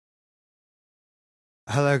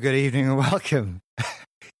Hello, good evening, and welcome.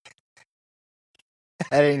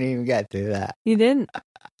 I didn't even get to that. You didn't?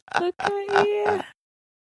 Look at you.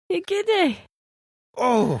 You're giddy.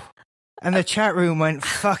 Oh, and the chat room went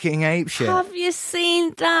fucking apeshit. Have you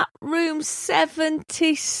seen that room?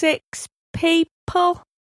 76 people.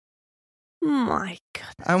 My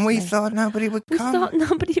goodness. And we thought nobody would We come. thought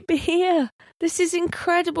nobody'd be here. This is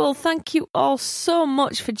incredible. Thank you all so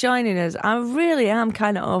much for joining us. I really am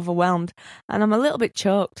kind of overwhelmed, and I'm a little bit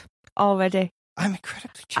choked already. I'm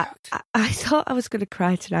incredibly choked. I thought I was going to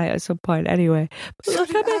cry tonight at some point anyway. But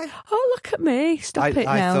look at me. Oh, look at me. Stop it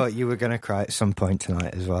now. I thought you were going to cry at some point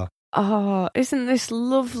tonight as well. Oh, isn't this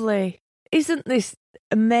lovely? Isn't this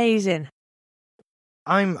amazing?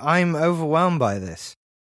 I'm overwhelmed by this.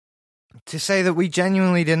 To say that we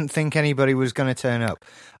genuinely didn't think anybody was going to turn up.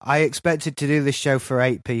 I expected to do this show for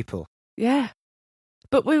 8 people. Yeah.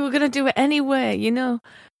 But we were going to do it anyway, you know.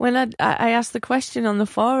 When I asked the question on the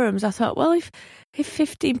forums, I thought, well, if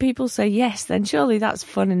 15 people say yes, then surely that's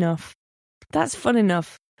fun enough. That's fun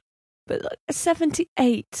enough. But look,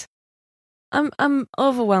 78. I'm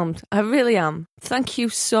overwhelmed. I really am. Thank you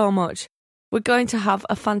so much. We're going to have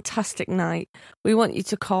a fantastic night. We want you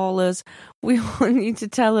to call us. We want you to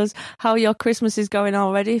tell us how your Christmas is going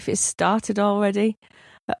already, if it's started already.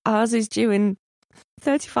 Ours is due in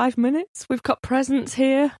 35 minutes. We've got presents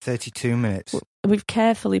here. 32 minutes. We've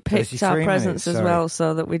carefully picked our presents as well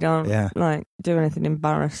so that we don't do anything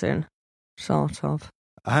embarrassing, sort of.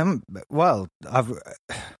 Well,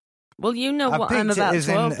 you know what I'm about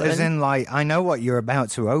to open. As in, like, I know what you're about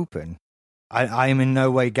to open. I am in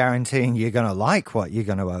no way guaranteeing you're going to like what you're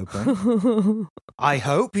going to open. I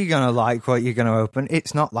hope you're going to like what you're going to open.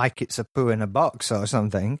 It's not like it's a poo in a box or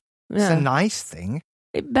something. Yeah. It's a nice thing.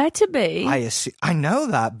 It better be. I know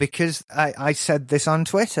that because I said this on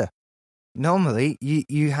Twitter. Normally,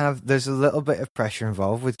 there's a little bit of pressure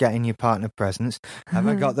involved with getting your partner presents. Have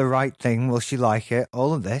I got the right thing? Will she like it?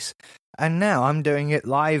 All of this. And now I'm doing it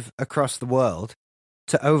live across the world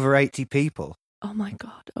to over 80 people. Oh my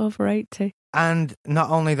God, over 80. And not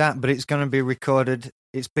only that, but it's going to be recorded.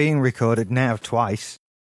 It's being recorded now twice.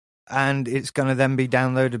 And it's going to then be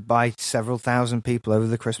downloaded by several thousand people over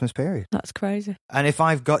the Christmas period. That's crazy. And if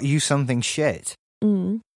I've got you something shit,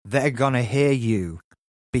 they're going to hear you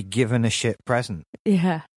be given a shit present.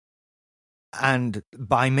 Yeah. And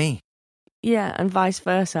by me. Yeah, and vice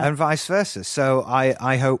versa. And vice versa. So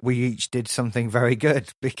I hope we each did something very good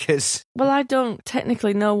because... Well, I don't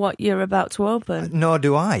technically know what you're about to open. Nor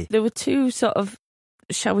do I. There were 2 sort of,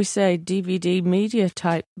 shall we say, DVD media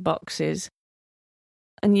type boxes.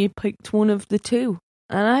 And you picked one of the 2.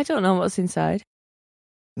 And I don't know what's inside.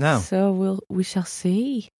 No. So we shall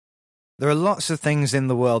see. There are lots of things in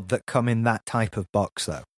the world that come in that type of box,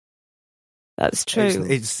 though. That's true.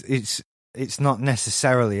 It's not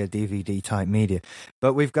necessarily a DVD type media,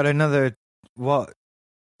 but we've got another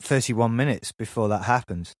 31 minutes before that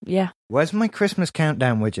happens. Yeah. Where's my Christmas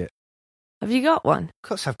countdown widget? Have you got one? Of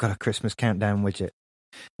course, I've got a Christmas countdown widget.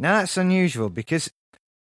 Now that's unusual because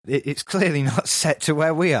it's clearly not set to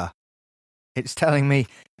where we are. It's telling me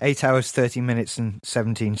 8 hours, 30 minutes, and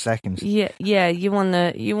 17 seconds. Yeah. You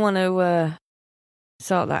wanna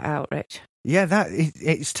sort that out, Rich? Yeah,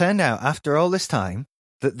 it's turned out after all this time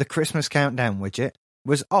that the Christmas countdown widget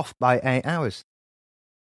was off by 8 hours.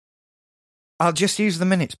 I'll just use the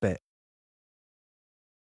minutes bit.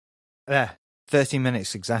 There, 30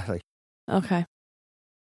 minutes exactly. Okay.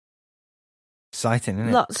 Exciting, isn't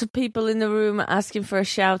it? Lots of people in the room asking for a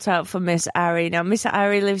shout out for Miss Ari. Now, Miss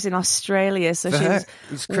Ari lives in Australia, so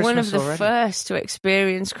she's one of the first to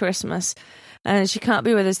experience Christmas. And she can't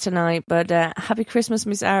be with us tonight, but happy Christmas,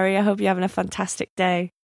 Miss Ari. I hope you're having a fantastic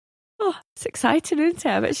day. Oh, it's exciting, isn't it?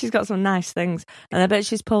 I bet she's got some nice things. And I bet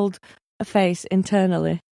she's pulled a face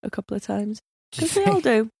internally a couple of times. Because we all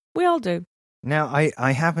do. We all do. Now,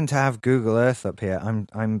 I happen to have Google Earth up here.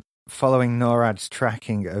 I'm following NORAD's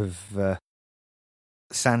tracking of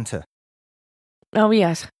Santa. Oh,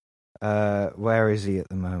 yes. Where is he at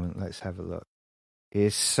the moment? Let's have a look. He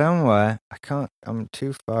is somewhere. I'm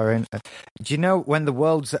too far in. Do you know when the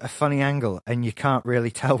world's at a funny angle and you can't really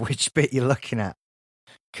tell which bit you're looking at?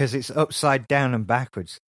 Because it's upside down and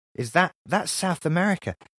backwards. That's South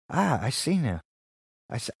America. I see now.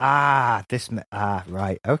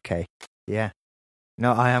 Right, okay. Yeah.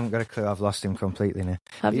 No, I haven't got a clue. I've lost him completely now.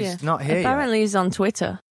 He's not here Apparently yet. He's on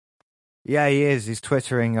Twitter. Yeah, he is. He's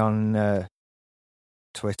twittering on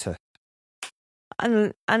Twitter.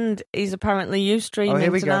 And he's apparently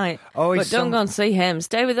Ustreaming tonight. Go. But don't go and see him.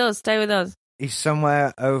 Stay with us. He's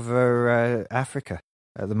somewhere over Africa.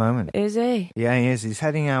 at the moment. Is he? Yeah, he is. He's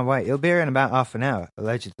heading our way. He'll be here in about half an hour,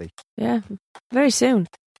 allegedly. Yeah, very soon.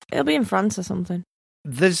 He'll be in France or something.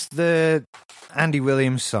 There's the Andy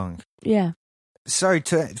Williams song. Yeah. Sorry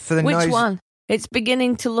for the noise. Which one? It's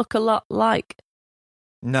beginning to look a lot like.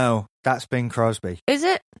 No, that's Bing Crosby. Is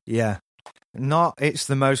it? Yeah. Not It's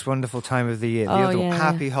the Most Wonderful Time of the Year. The other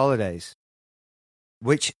Happy Holidays.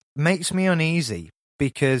 Which makes me uneasy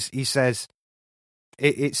because he says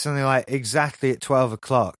it's something like exactly at 12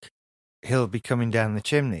 o'clock he'll be coming down the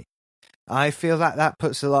chimney. I feel that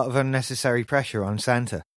puts a lot of unnecessary pressure on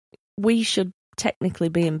Santa. We should technically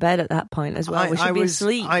be in bed at that point as well. We should be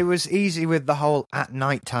asleep. I was easy with the whole at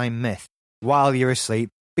nighttime myth. While you're asleep,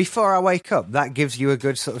 before I wake up, that gives you a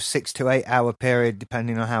good sort of 6 to 8 hour period,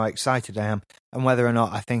 depending on how excited I am and whether or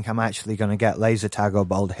not I think I'm actually going to get laser tag or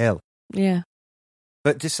Bald Hill. Yeah.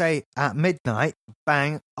 But to say at midnight,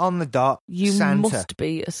 bang, on the dot, you Santa. must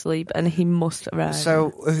be asleep and he must arrive. So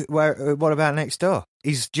what about next door?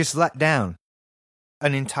 He's just let down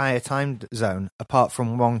an entire time zone apart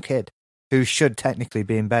from one kid who should technically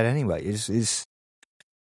be in bed anyway.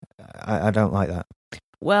 I don't like that.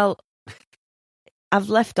 Well, I've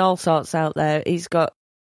left all sorts out there. He's got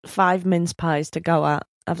 5 mince pies to go at.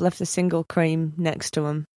 I've left a single cream next to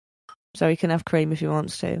him, so he can have cream if he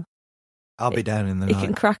wants to. I'll be down in the night. He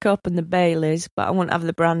can crack open the Baileys, but I won't have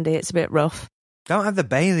the brandy. It's a bit rough. Don't have the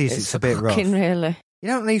Baileys. It's a bit rough. Really. You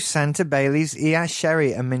don't leave Santa Baileys. He has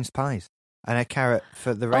sherry and mince pies and a carrot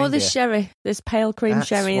for the reindeer. Oh, there's sherry. There's pale cream That's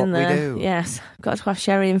sherry in what there. we do. Yes, got to have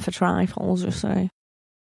sherry in for trifles, you say.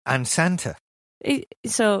 And Santa.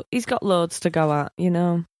 So he's got loads to go at, you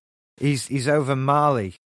know. He's over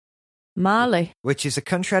Mali. Mali? Which is a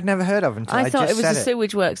country I'd never heard of until I just said it. I thought it was the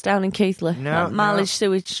sewage works down in Keighley. No, Mali's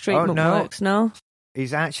sewage treatment works, no?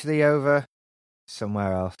 He's actually over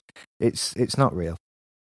somewhere else. It's not real.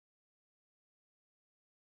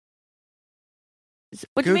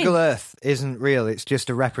 What do you mean? Google Earth isn't real. It's just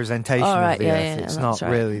a representation of the Earth. It's not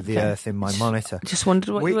really the Earth in my monitor. Just wondered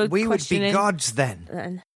what you were We would be gods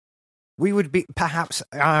then. We would be. Perhaps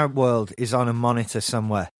our world is on a monitor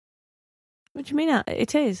somewhere. What do you mean?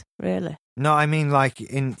 It is really. No, I mean like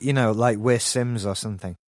like we're Sims or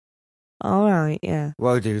something. All right, yeah.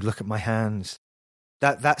 Whoa, dude! Look at my hands.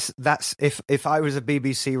 That's if I was a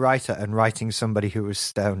BBC writer and writing somebody who was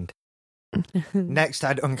stoned. Next,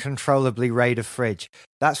 I'd uncontrollably raid a fridge.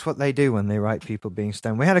 That's what they do when they write people being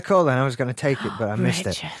stoned. We had a call and I was going to take it, but I missed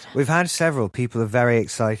it. We've had several. People are very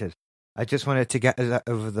excited. I just wanted to get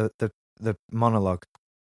over the monologue.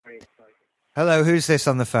 Hello, who's this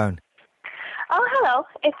on the phone? Oh, hello.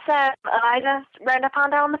 It's Eliza, Rounded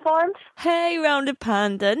Panda on the forums. Hey, Rounded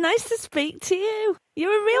Panda. Nice to speak to you.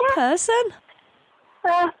 You're a real person.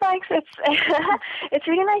 Thanks. It's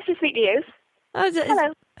really nice to speak to you. Oh,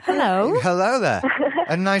 hello. Hello. Hello there.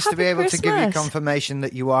 And nice to be able Christmas. to give you confirmation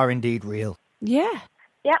that you are indeed real. Yeah.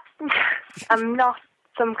 Yep. I'm not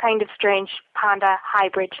some kind of strange panda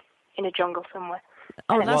hybrid in a jungle somewhere.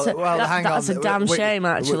 Oh, that's hang on. That's a damn shame,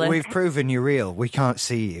 actually. We've proven you're real. We can't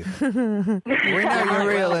see you. We know you're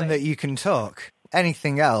real and that you can talk.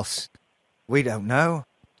 Anything else, we don't know.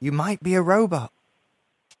 You might be a robot.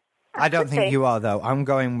 I don't think you are, though. I'm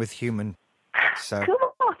going with human. So. Cool.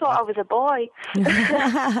 I thought I was a boy.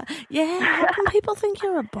 Yeah, how can people think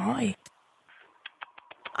you're a boy?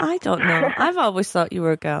 I don't know. I've always thought you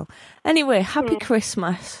were a girl. Anyway, happy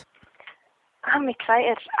Christmas. I'm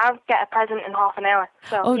excited. I'll get a present in half an hour.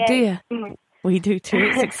 So, oh, dear. We do too.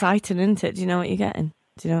 It's exciting, isn't it? Do you know what you're getting?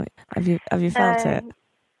 Do you know? Have you felt it?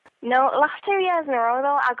 No, last 2 years in a row,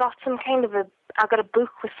 though, I got a book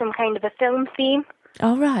with some kind of a film theme.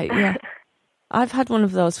 Oh, right, yeah. I've had one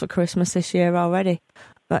of those for Christmas this year already.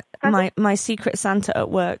 But my secret Santa at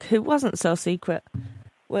work, who wasn't so secret,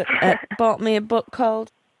 bought me a book called,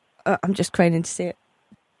 I'm just craning to see it,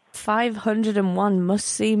 501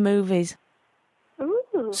 Must-See Movies.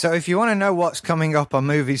 Ooh. So if you want to know what's coming up on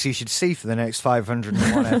movies you should see for the next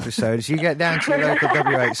 501 episodes, you get down to your local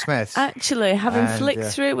W.H. Smith's. Actually, having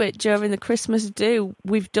flicked through it during the Christmas do,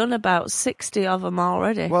 we've done about 60 of them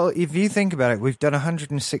already. Well, if you think about it, we've done 4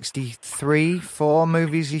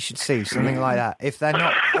 movies you should see, something like that. If they're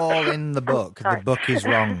not all in the book is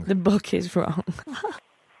wrong. The book is wrong.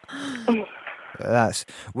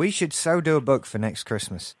 We should so do a book for next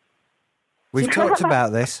Christmas. We've talked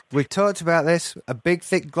about this. A big,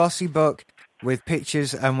 thick, glossy book with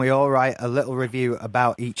pictures, and we all write a little review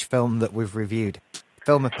about each film that we've reviewed.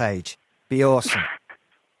 Film a page. Be awesome.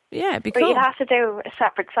 Yeah, it'd be But cool. you'd have to do a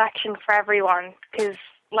separate section for everyone, because,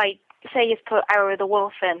 like, say you put Hour of the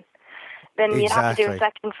Wolf in, then you'd have to do a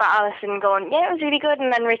section for Alison going, yeah, it was really good,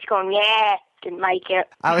 and then Rich going, yeah, didn't like it.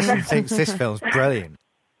 Alison thinks this film's brilliant.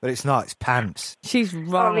 But it's not. It's pants. She's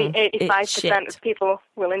wrong. Only 85% of people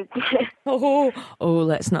will.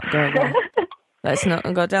 Let's not go there. Let's not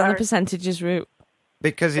go down the percentages route.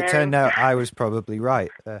 Because it turned out I was probably right.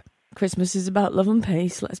 Christmas is about love and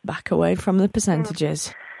peace. Let's back away from the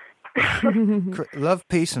percentages. Love,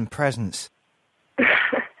 peace, and presents.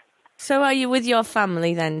 So are you with your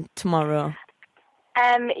family then tomorrow?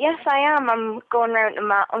 Yes, I am. I'm going round to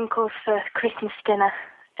my uncle's for Christmas dinner,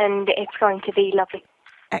 and it's going to be lovely.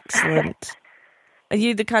 Excellent. Are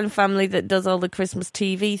you the kind of family that does all the Christmas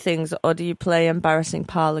TV things, or do you play embarrassing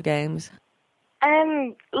parlour games?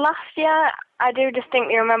 Last year, I do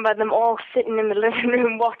distinctly remember them all sitting in the living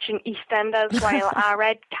room watching EastEnders while I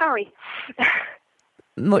read Carrie.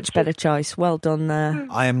 Much better choice. Well done there.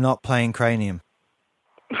 I am not playing Cranium.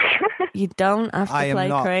 You don't have to play Cranium. I am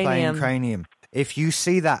not playing Cranium. If you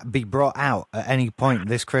see that be brought out at any point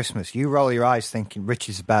this Christmas, you roll your eyes thinking Rich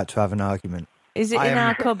is about to have an argument. Is it in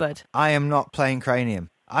our cupboard? I am not playing Cranium.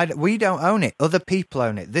 We don't own it. Other people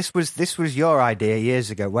own it. This was your idea years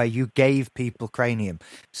ago, where you gave people Cranium.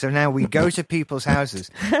 So now we go to people's houses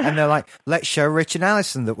and they're like, "Let's show Rich and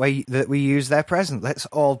Alison that we use their present. Let's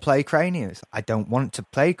all play Cranium." I don't want to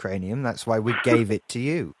play Cranium. That's why we gave it to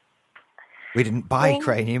you. We didn't buy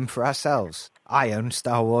Cranium for ourselves. I own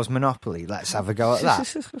Star Wars Monopoly. Let's have a go at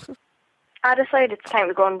that. I decided it's time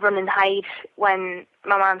to go and run and hide when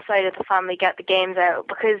my mum's side of the family get the games out,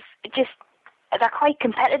 because they're quite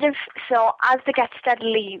competitive. So as they get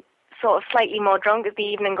steadily sort of slightly more drunk as the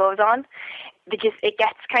evening goes on, it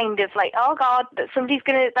gets kind of like, oh God,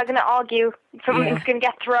 they're gonna argue. Something's gonna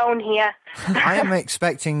get thrown here. I am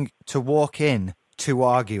expecting to walk in to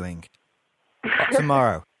arguing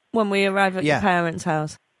tomorrow. When we arrive at your parents'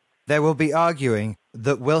 house. There will be arguing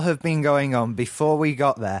that will have been going on before we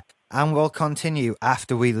got there and will continue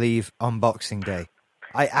after we leave on Boxing Day.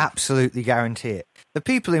 I absolutely guarantee it. The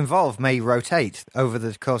people involved may rotate over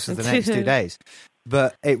the course of the next 2 days,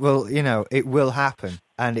 but it will happen,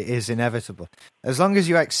 and it is inevitable. As long as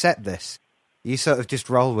you accept this, you sort of just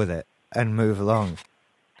roll with it and move along.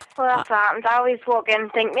 Well, that's what happens. I always walk in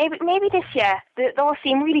and think, maybe this year, they'll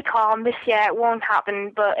seem really calm. This year it won't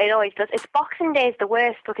happen, but it always does. It's Boxing Day is the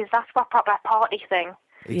worst, because that's a proper party thing.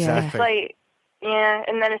 Exactly. It's like,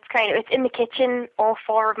 and then it's in the kitchen, all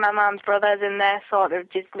four of my mum's brothers in there, sort of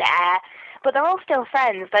just, nah. But they're all still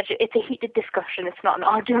friends. It's a heated discussion. It's not an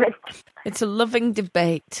argument. It's a loving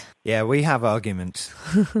debate. Yeah, we have arguments.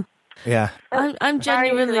 Yeah. I'm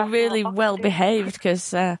genuinely really well behaved,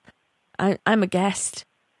 because I'm a guest.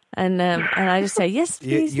 And I just say, yes,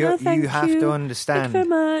 please, no, thank you. You have to understand very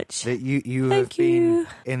much. that you have been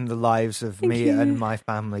in the lives of me and my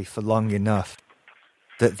family for long enough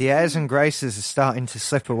that the airs and graces are starting to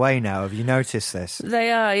slip away now. Have you noticed this?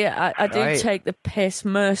 They are, yeah. I do take the piss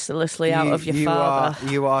mercilessly out of your father.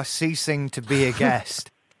 You are ceasing to be a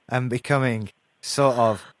guest and becoming sort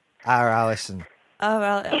of our Alison. Oh,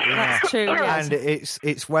 well, that's true. Yes. And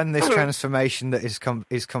it's when this transformation that is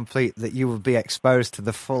complete that you will be exposed to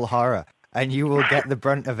the full horror, and you will get the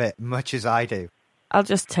brunt of it, much as I do. I'll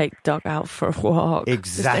just take Dog out for a walk.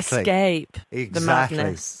 Exactly. Just escape the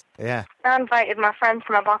madness. Yeah. I invited my friends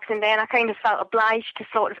for my Boxing Day, and I kind of felt obliged to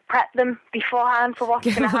sort of prep them beforehand for what's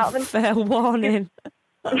going to happen. Fair warning.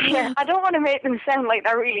 Yeah, I don't want to make them sound like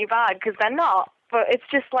they're really bad, because they're not. But it's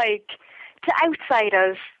just like, to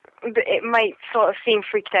outsiders, it might sort of seem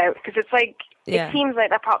freaked out, because it's like, it seems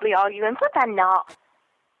like they're probably arguing, but they're not.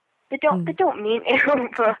 They don't mean it,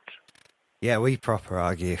 but... Yeah, we proper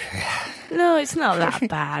argue. No, it's not that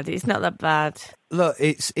bad. It's not that bad. Look,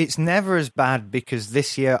 it's never as bad, because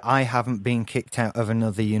this year I haven't been kicked out of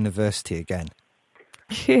another university again.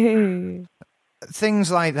 Things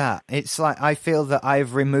like that. It's like I feel that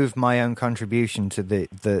I've removed my own contribution to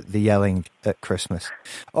the yelling at Christmas,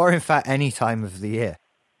 or in fact any time of the year.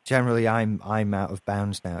 Generally, I'm out of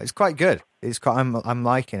bounds now. It's quite good. I'm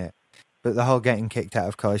liking it. But the whole getting kicked out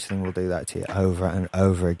of college thing will do that to you over and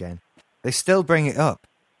over again. They still bring it up.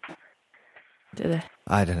 Do they?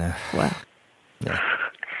 I don't know. Well, yeah.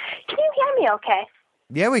 Can you hear me okay?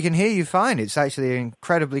 Yeah, we can hear you fine. It's actually an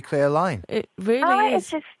incredibly clear line. It really is.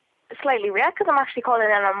 It's just slightly weird, because I'm actually calling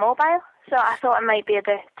in on mobile. So I thought it might be a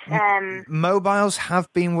bit... Mobiles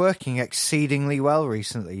have been working exceedingly well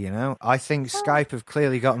recently, you know. I think Skype have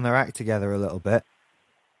clearly gotten their act together a little bit.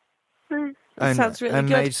 That sounds really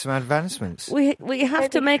good. Made some advancements. We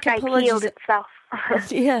have to make apologies. Itself.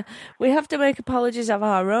 Yeah, we have to make apologies of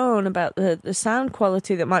our own about the sound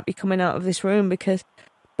quality that might be coming out of this room, because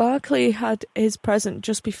Barclay had his present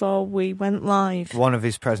just before we went live. One of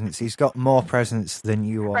his presents. He's got more presents than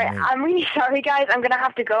you or Right, me. I'm really sorry, guys. I'm going to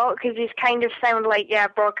have to go because these kind of sound like,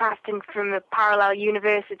 broadcasting from a parallel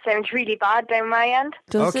universe. It sounds really bad down my end.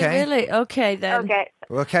 Does it Okay. really? Okay, then. Okay.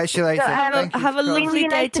 We'll catch you later. So, Thank you have for a calling. lovely Really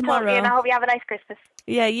day nice to talk to you, and I tomorrow. hope you have a nice Christmas.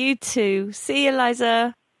 Yeah, you too. See you,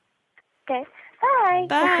 Liza. Okay. Bye.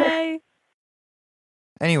 Bye.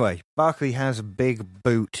 Anyway, Barclay has a big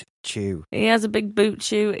boot chew. He has a big boot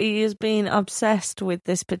shoe. He has been obsessed with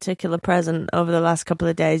this particular present over the last couple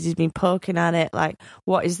of days. He's been poking at it like,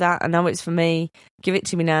 what is that? I know it's for me. Give it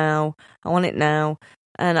to me now. I want it now.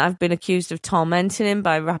 And I've been accused of tormenting him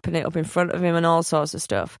by wrapping it up in front of him and all sorts of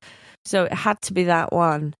stuff. So it had to be that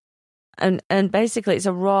one. And basically it's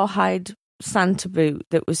a rawhide Santa boot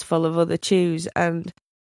that was full of other chews. And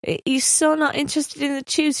he's so not interested in the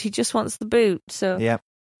chews. He just wants the boot. So Yep.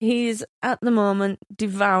 he's at the moment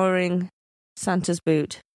devouring Santa's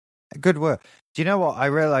boot. Good work. Do you know what? I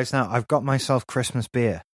realise now I've got myself Christmas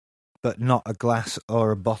beer, but not a glass or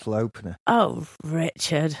a bottle opener. Oh,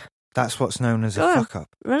 Richard. That's what's known as a Go on. fuck up.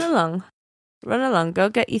 Run along. Run along. Go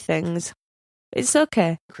get your things. It's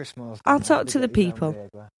okay. Chris Moore's I'll gonna talk have to the get his own people. beer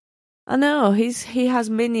glass. I know, he has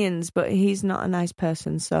minions, but he's not a nice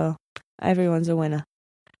person, so everyone's a winner.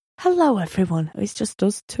 Hello, everyone. It's just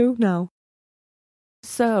us two now.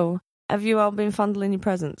 So, have you all been fondling your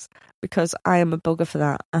presents? Because I am a bugger for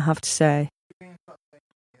that, I have to say.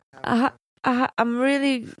 I'm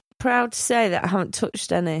really proud to say that I haven't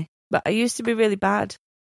touched any, but I used to be really bad.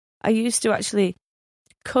 I used to actually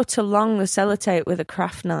cut along the sellotape with a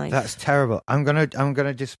craft knife. That's terrible. I'm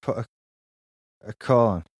gonna just put a call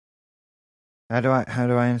on. How do I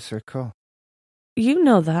answer a call? You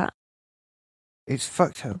know that. It's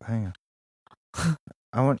fucked up. Hang on.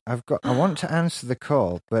 I want to answer the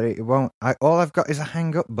call, but it won't. All I've got is a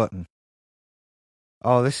hang up button.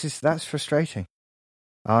 Oh, that's frustrating.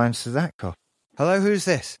 I'll answer that call. Hello, who's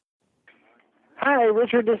this? Hi,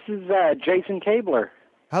 Richard. This is Jason Cabler.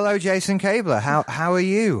 Hello, Jason Cabler. How are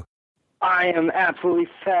you? I am absolutely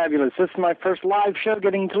fabulous. This is my first live show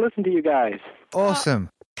getting to listen to you guys. Awesome.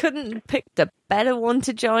 Couldn't pick the better one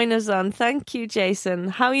to join us on. Thank you, Jason.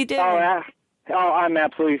 How are you doing? I'm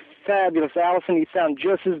absolutely fabulous, Allison. You sound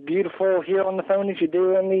just as beautiful here on the phone as you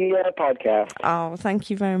do in the podcast. Oh, thank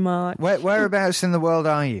you very much. Whereabouts in the world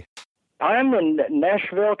are you? I'm in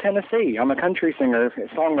Nashville, Tennessee. I'm a country singer,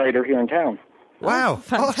 songwriter here in town. Wow,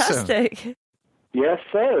 fantastic. Awesome. Yes,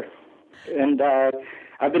 sir. And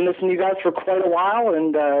I've been listening to you guys for quite a while,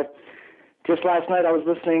 and just last night I was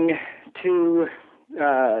listening to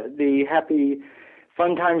the Happy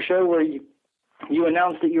Fun Time show where you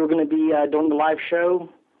announced that you were going to be doing the live show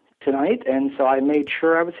tonight, and so I made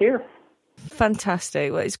sure I was here.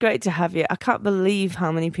 Fantastic. Well, it's great to have you. I can't believe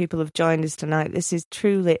how many people have joined us tonight. This is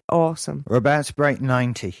truly awesome. We're about to break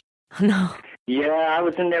 90. I know. Yeah, I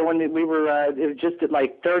was in there when we were, it was just at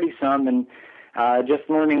like 30-some, and just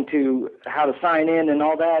learning how to sign in and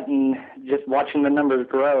all that, and just watching the numbers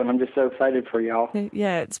grow, and I'm just so excited for y'all.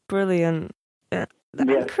 Yeah, it's brilliant. Yes, and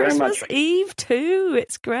Christmas very much. Eve, too.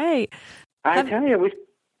 It's great. I tell you,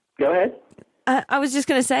 go ahead. I was just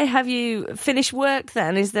going to say, have you finished work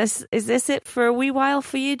then? Is this it for a wee while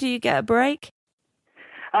for you? Do you get a break?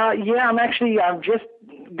 Yeah, I've just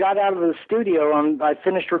got out of the studio. I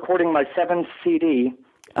finished recording my 7th CD.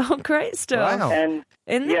 Oh, great stuff. Wow. And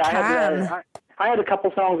In the can. I had a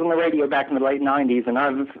couple songs on the radio back in the late 90s, and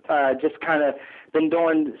I've just kind of been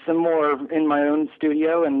doing some more in my own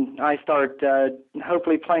studio, and I start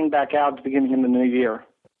hopefully playing back out at the beginning of the new year.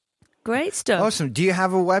 Great stuff. Awesome. Do you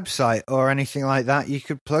have a website or anything like that you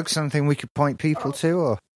could plug, something we could point people to?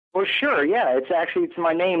 Or Well, sure, yeah. It's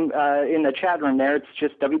my name in the chat room there. It's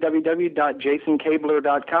just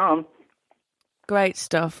www.jasoncabler.com. Great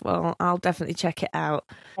stuff. Well, I'll definitely check it out.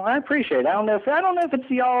 Well, I appreciate it. I don't know if it's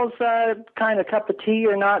y'all's kind of cup of tea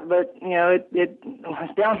or not, but it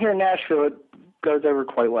down here in Nashville it goes over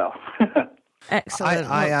quite well. Excellent.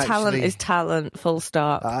 I talent actually- is talent, full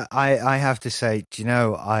stop. I have to say, do you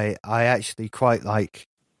know, I actually quite like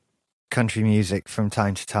country music from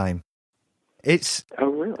time to time. It's Oh,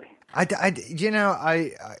 really?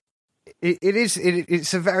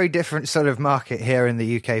 It's a very different sort of market here in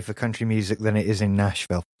the UK for country music than it is in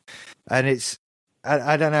Nashville, and it's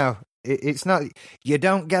I don't know. It's not, you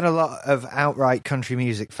don't get a lot of outright country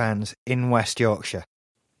music fans in West Yorkshire.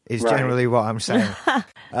 Is Right. generally what I'm saying.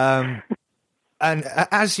 And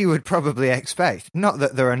as you would probably expect, not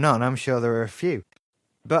that there are none, I'm sure there are a few,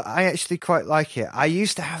 but I actually quite like it. I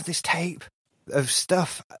used to have this tape of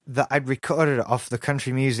stuff that I'd recorded off the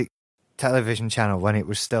country music television channel when it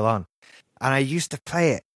was still on, and I used to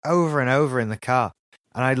play it over and over in the car,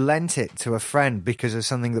 and I lent it to a friend because of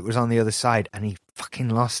something that was on the other side, and he fucking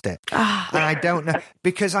lost it. And I don't know,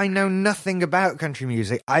 because I know nothing about country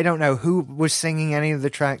music. I don't know who was singing any of the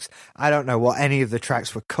tracks. I don't know what any of the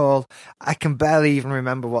tracks were called. I can barely even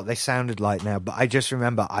remember what they sounded like now, but I just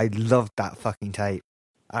remember I loved that fucking tape.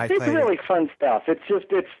 It's really fun stuff. It's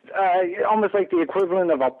almost like the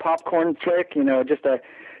equivalent of a popcorn flick,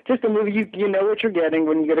 just a movie. You know what you're getting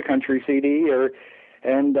when you get a country CD,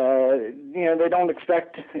 and they don't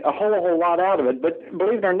expect a whole lot out of it. But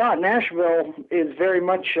believe it or not, Nashville is very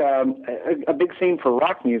much a big scene for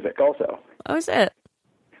rock music also. Oh, is it?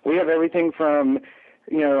 We have everything from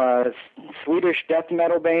Swedish death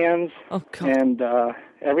metal bands and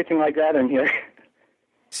everything like that in here.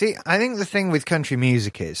 See, I think the thing with country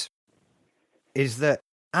music is that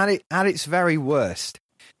at its very worst,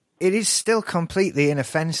 it is still completely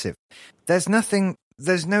inoffensive. There's no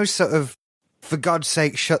sort of, for God's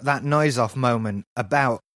sake, shut that noise off moment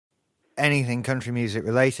about anything country music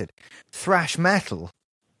related. Thrash metal,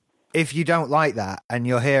 if you don't like that and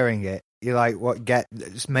you're hearing it, you're like,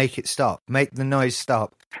 just make it stop. Make the noise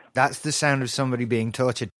stop. That's the sound of somebody being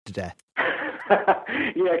tortured to death.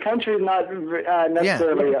 Yeah, country is not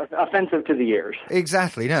necessarily offensive to the ears.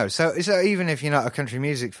 Exactly, no. So even if you're not a country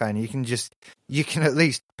music fan, you can at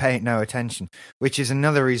least pay it no attention, which is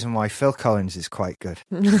another reason why Phil Collins is quite good.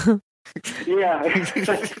 Yeah,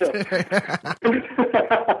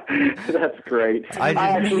 that's great. I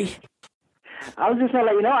was just going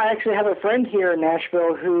to let you know, I actually have a friend here in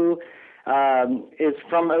Nashville who is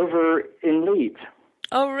from over in Leeds.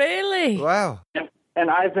 Oh, really? Wow. And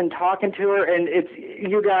I've been talking to her, and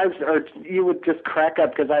you would just crack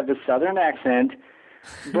up because I have this southern accent.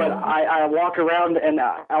 But I walk around and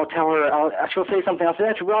I'll tell her, she'll say something, I'll say,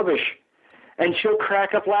 that's rubbish. And she'll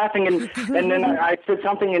crack up laughing, and then I said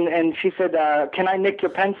something, and she said, can I nick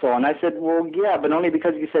your pencil? And I said, well, yeah, but only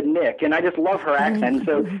because you said nick. And I just love her accent.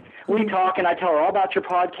 So we talk, and I tell her all about your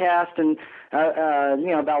podcast and,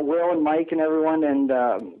 about Will and Mike and everyone.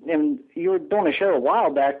 And you were doing a show a while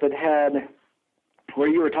back where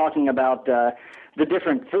you were talking about the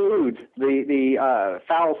different foods, the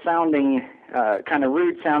foul-sounding, kind of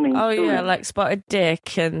rude-sounding Oh, foods. yeah, like spotted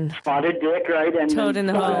dick and... Spotted dick, right? And toad in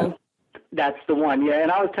the hole. That's the one, yeah. And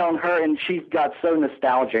I was telling her, and she got so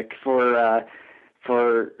nostalgic for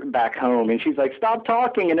back home. And she's like, stop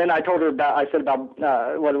talking. And then I told her about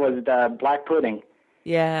what was it, black pudding.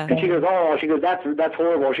 Yeah. And she goes, that's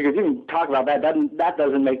horrible. She goes, you can talk about that. That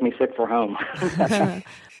doesn't make me sick for home.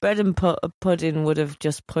 Bread and pudding would have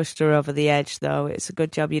just pushed her over the edge, though. It's a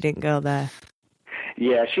good job you didn't go there.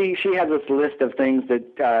 Yeah, she has this list of things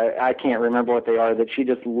that I can't remember what they are that she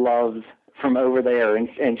just loves from over there,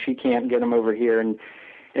 and she can't get them over here, and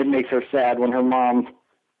it makes her sad when her mom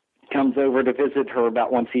comes over to visit her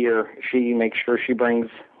about once a year. She makes sure she brings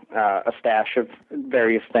a stash of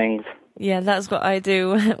various things. Yeah, that's what I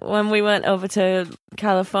do. When we went over to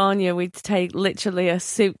California, we'd take literally a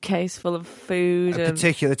suitcase full of food. A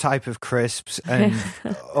particular type of crisps and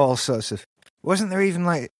all sorts of... Wasn't there even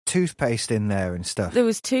like toothpaste in there and stuff? There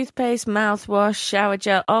was toothpaste, mouthwash, shower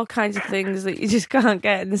gel, all kinds of things that you just can't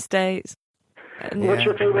get in the States. And What's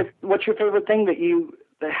your favorite thing that you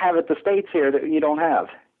have at the States here that you don't have?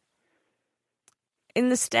 In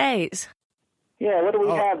the States? Yeah, what do we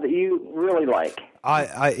have that you really like?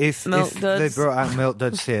 If they brought out Milk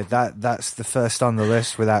Duds here, that's the first on the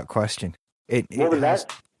list without question. What was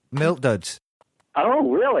that? Milk Duds. Oh,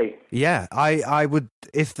 really? Yeah, I would,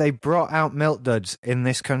 if they brought out Milk Duds in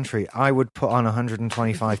this country, I would put on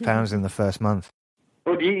 £125 in the first month.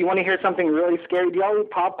 Well, do you want to hear something really scary? Do y'all eat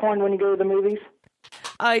popcorn when you go to the movies?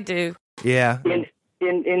 I do. Yeah. In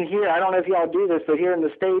here, I don't know if y'all do this, but here in the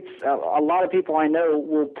States, a lot of people I know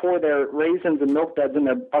will pour their raisins and Milk Duds in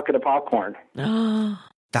their bucket of popcorn.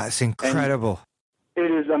 That's incredible. And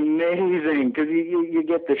it is amazing because you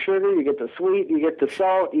get the sugar, you get the sweet, you get the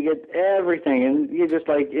salt, you get everything, and you're just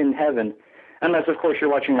like in heaven. Unless, of course, you're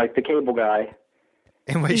watching like the cable guy.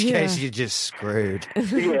 In which case, you're just screwed.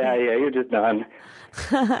 Yeah, you're just done.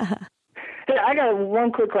 Hey, I got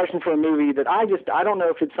one quick question for a movie that I don't know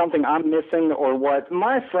if it's something I'm missing or what.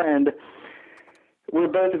 My friend, we're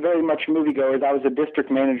both very much moviegoers. I was a district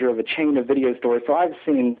manager of a chain of video stores, so I've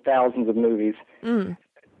seen thousands of movies. Mm.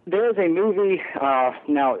 There's a movie,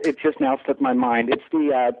 now it just now slipped my mind. It's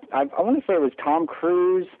the, I want to say it was Tom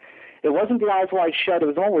Cruise. It wasn't the Eyes Wide Shut. It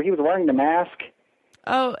was the one where he was wearing the mask.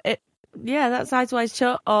 Oh, that's Eyes Wide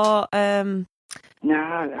Shut or... No,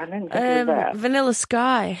 I didn't think it was that. Vanilla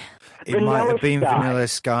Sky. It might have been Vanilla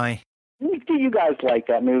Sky. Do you guys like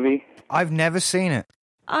that movie? I've never seen it.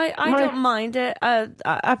 I don't mind it.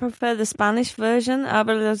 I prefer the Spanish version,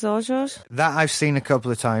 Abre los ojos. That I've seen a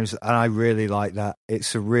couple of times, and I really like that.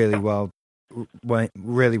 It's a really well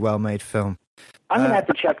made film. I'm going to have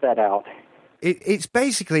to check that out. It's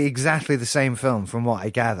basically exactly the same film, from what I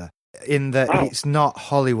gather, in that it's not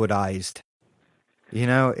Hollywoodized. You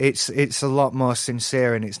know, it's a lot more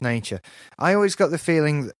sincere in its nature. I always got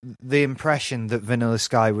the impression that Vanilla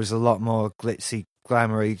Sky was a lot more glitzy,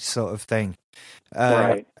 glamoury sort of thing.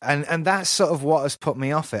 Right. And that's sort of what has put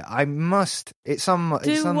me off it. It's on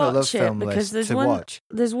the love film list to watch.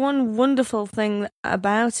 There's one wonderful thing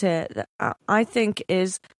about it that I think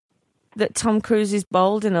is that Tom Cruise is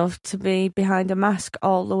bold enough to be behind a mask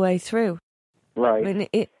all the way through. Right. I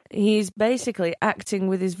mean, he's basically acting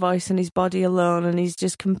with his voice and his body alone, and he's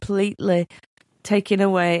just completely taking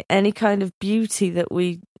away any kind of beauty that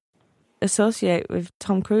we associate with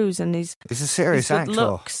Tom Cruise and his He's a serious good actor.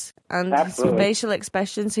 looks and Absolutely. his facial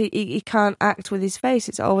expressions. He can't act with his face;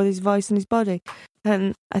 it's all with his voice and his body,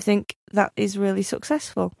 and I think that is really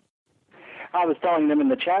successful. I was telling them in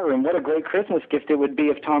the chat room what a great Christmas gift it would be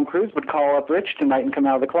if Tom Cruise would call up Rich tonight and come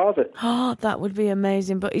out of the closet. Oh, that would be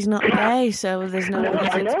amazing, but he's not gay, so there's no No, reason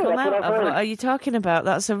I know, to come that's out what I've of. heard. What are you talking about?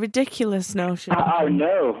 That's a ridiculous notion. I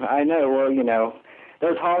know. Well, you know,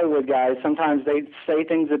 those Hollywood guys, sometimes they say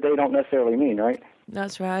things that they don't necessarily mean, right?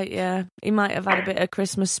 That's right, yeah. He might have had a bit of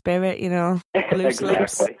Christmas spirit, you know, loose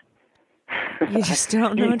lips. Exactly. You just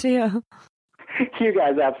don't know, do you? You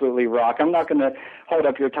guys absolutely rock. I'm not going to hold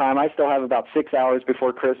up your time. I still have about 6 hours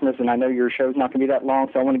before Christmas, and I know your show's not going to be that long,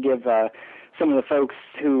 so I want to give some of the folks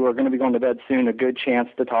who are going to be going to bed soon a good chance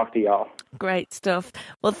to talk to y'all. Great stuff.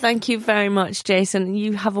 Well, thank you very much, Jason.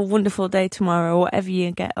 You have a wonderful day tomorrow, whatever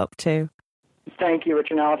you get up to. Thank you,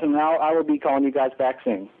 Richard and Allison. I will be calling you guys back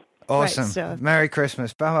soon. Awesome. Great stuff. Merry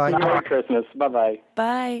Christmas. Bye-bye. Merry Christmas. Bye-bye.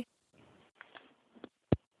 Bye.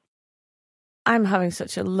 I'm having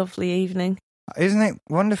such a lovely evening. Isn't it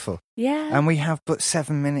wonderful? Yeah. And we have but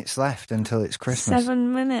 7 minutes left until it's Christmas.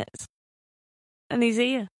 7 minutes. And he's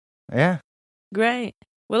here. Yeah. Great.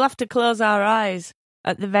 We'll have to close our eyes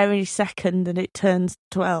at the very second that it turns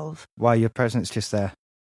 12. While your present's just there.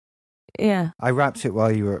 Yeah. I wrapped it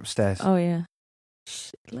while you were upstairs. Oh, yeah.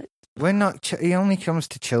 We're not... he only comes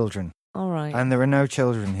to children. All right. And there are no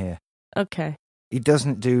children here. Okay. He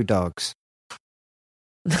doesn't do dogs.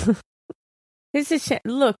 It's a shame.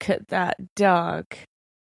 Look at that dog.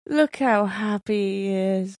 Look how happy he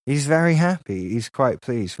is. He's very happy. He's quite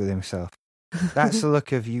pleased with himself. That's the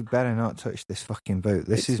look of, you better not touch this fucking boot.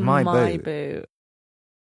 This is my boot.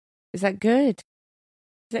 Is that good?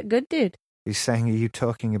 Is that good, dude? He's saying, are you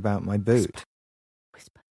talking about my boot?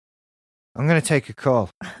 Whisper. I'm going to take a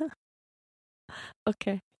call.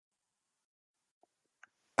 Okay.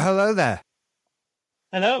 Hello there.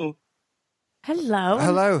 Hello. Hello.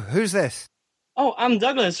 Hello. Who's this? Oh, I'm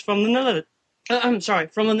Douglas from the Netherlands.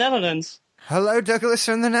 From the Netherlands. Hello, Douglas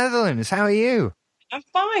from the Netherlands. How are you? I'm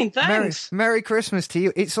fine, thanks. Merry Christmas to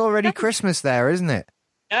you. It's already Christmas there, isn't it?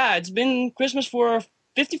 Yeah, it's been Christmas for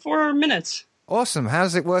 54 minutes. Awesome.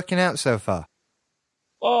 How's it working out so far?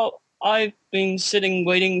 Well, I've been sitting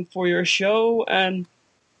waiting for your show, and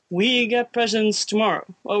we get presents tomorrow.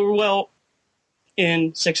 Oh, well,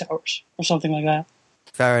 in 6 hours or something like that.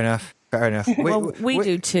 Fair enough. We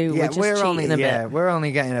do too. Yeah, we're just cheating a bit. We're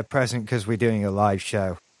only getting a present because we're doing a live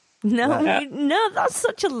show. No, that's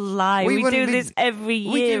such a lie. We do this every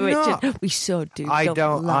year, Richard. Not. We so do. I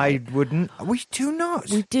don't. lie. I wouldn't. We do not.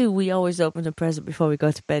 We do. We always open a present before we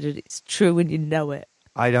go to bed, and it's true, and you know it.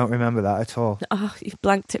 I don't remember that at all. Oh, you've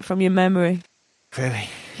blanked it from your memory. Really?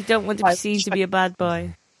 You don't want to be seen to be a bad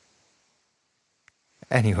boy.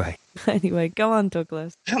 Anyway, go on,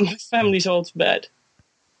 Douglas. My family's all to bed,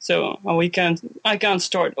 so I can't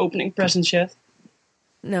start opening presents yet.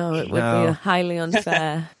 No, it would be highly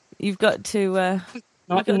unfair. You've got to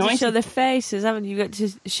show their faces, haven't you? You've got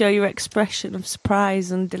to show your expression of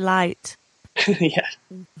surprise and delight. Yeah.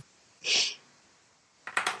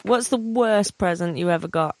 What's the worst present you ever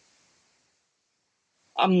got?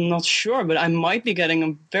 I'm not sure, but I might be getting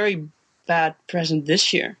a very bad present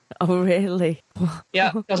this year. Oh, really?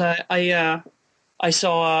 Yeah, because I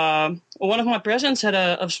saw one of my presents had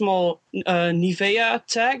a small Nivea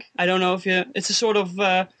tag. I don't know if it's a sort of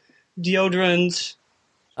deodorant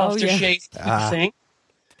aftershave thing.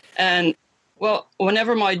 And well,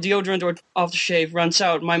 whenever my deodorant or aftershave runs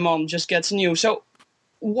out, my mom just gets new. So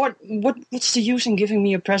what's the use in giving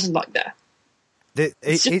me a present like that?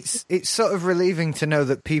 It's sort of relieving to know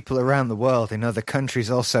that people around the world in other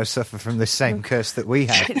countries also suffer from the same curse that we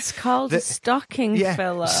have. It's called a stocking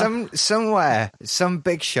filler. Somewhere, some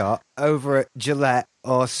big shot over at Gillette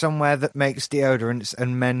or somewhere that makes deodorants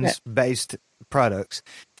and men's-based products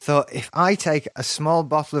thought, if I take a small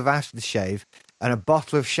bottle of aftershave and a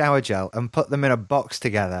bottle of shower gel and put them in a box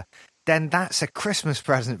together, then that's a Christmas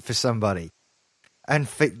present for somebody. And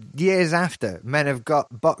for years after, men have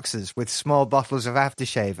got boxes with small bottles of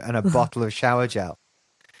aftershave and a bottle of shower gel.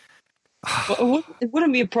 Well, it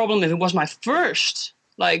wouldn't be a problem if it was my first.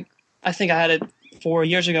 Like, I think I had it 4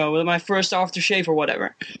 years ago with my first aftershave or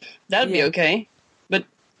whatever. That'd be okay. But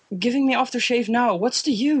giving me aftershave now, what's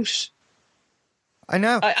the use? I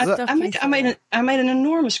know. I made an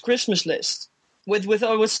enormous Christmas list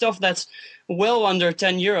with stuff that's well under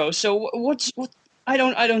 €10. So what? I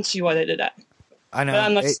don't see why they did that. I know.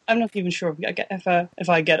 But I'm not even sure if I get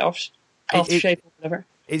aftershave or whatever.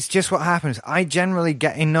 It's just what happens. I generally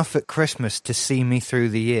get enough at Christmas to see me through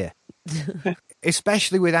the year,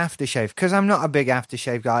 especially with aftershave, because I'm not a big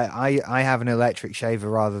aftershave guy. I have an electric shaver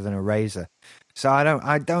rather than a razor, so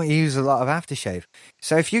I don't use a lot of aftershave.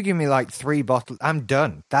 So if you give me like 3 bottles, I'm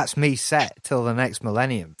done. That's me set till the next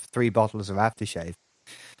millennium. 3 bottles of aftershave.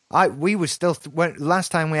 We were still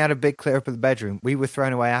last time we had a big clear up of the bedroom, we were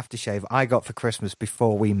throwing away aftershave I got for Christmas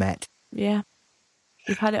before we met. Yeah,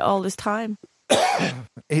 you've had it all this time.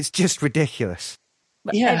 It's just ridiculous.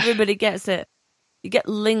 But everybody gets it. You get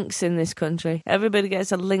Lynx in this country. Everybody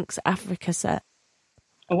gets a Lynx Africa set.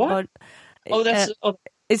 A what?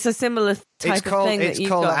 It's a similar type of thing. It's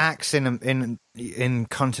called Axe in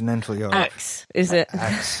continental Europe. Axe, is it?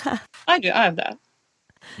 Axe. I have that.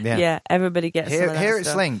 Yeah, everybody gets here. Some of that Here it's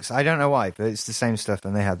stuff. Lynx. I don't know why, but it's the same stuff,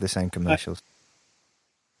 and they have the same commercials.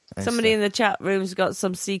 Somebody in the chat room's got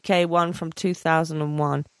some CK1 from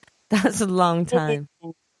 2001. That's a long time.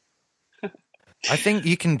 I think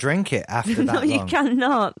you can drink it after that. No, you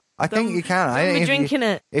cannot. I think you can. Don't be drinking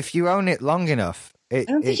it. If you own it long enough. I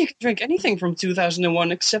don't think you can drink anything from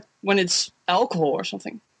 2001 except when it's alcohol or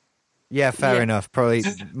something. Yeah, fair enough. Probably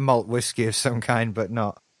malt whiskey of some kind, but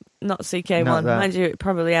not CK1. Mind you, it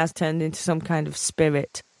probably has turned into some kind of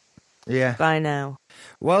spirit. Yeah. By now.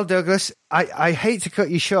 Well, Douglas, I hate to cut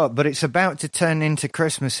you short, but it's about to turn into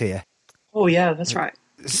Christmas here. Oh yeah, that's right.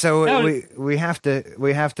 So we have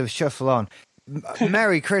to shuffle on.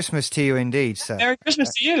 Merry Christmas to you, indeed, sir. Merry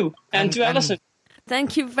Christmas to you and to Alison.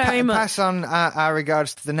 Thank you very much. Pass on our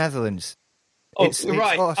regards to the Netherlands. It's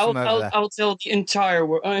right. Awesome I'll tell the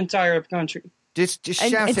entire country. Just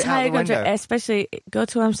shout it out the window. Especially go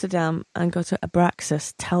to Amsterdam and go to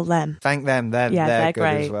Abraxas. Tell them. Thank them. They're good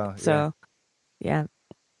great as well. So, yeah.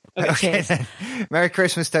 Okay. Cheers. Merry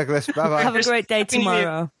Christmas, Douglas. Bye-bye. Have a great day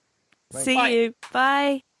tomorrow. See you.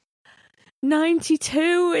 Bye.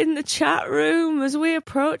 92 in the chat room as we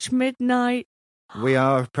approach midnight. We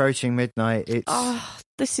are approaching midnight.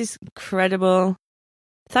 This is incredible.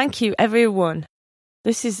 Thank you, everyone.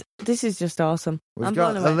 This is just awesome. We've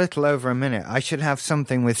got a little over a minute. I should have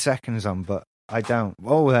something with seconds on, but I don't.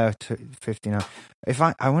 Oh, they're 59.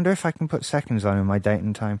 I wonder if I can put seconds on in my date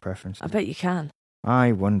and time preference. I bet you can.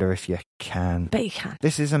 I wonder if you can. Bet you can.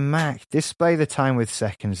 This is a Mac. Display the time with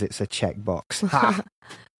seconds. It's a checkbox. Ha!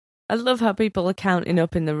 I love how people are counting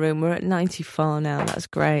up in the room. We're at 94 now. That's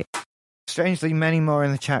great. Strangely, many more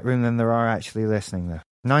in the chat room than there are actually listening, though.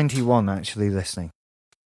 91 actually listening.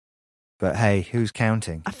 But hey, who's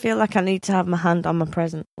counting? I feel like I need to have my hand on my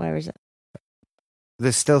present. Where is it?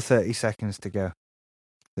 There's still 30 seconds to go.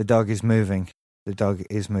 The dog is moving. The dog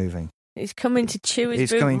is moving. He's coming to chew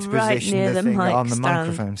his boot coming to right position near the thing mic on the stand.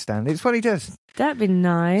 microphone stand. It's what he does. That'd be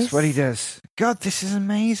nice. It's what he does. God, this is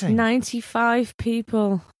amazing. 95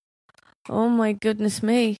 people. Oh my goodness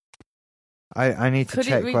me. I need to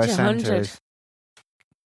check where Santa is.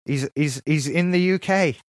 He's in the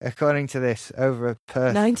UK, according to this, over at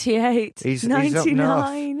Perth. 98. He's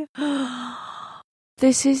 99. Up north.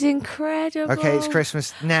 This is incredible. Okay, it's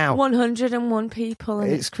Christmas now. 101 people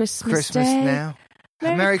and it's Christmas Day. Now.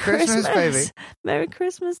 Merry Christmas, baby. Merry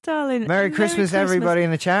Christmas, darling. Merry Christmas, everybody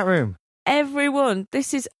in the chat room. Everyone,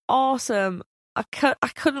 this is awesome. I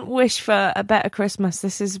couldn't wish for a better Christmas.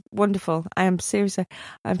 This is wonderful. I'm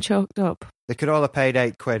choked up. They could all have paid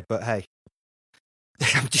 £8, but hey.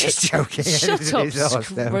 I'm just joking. Shut up,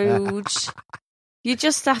 Scrooge. You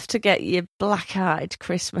just have to get your black-eyed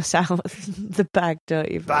Christmas out of the bag,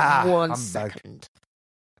 don't you? For 1 second.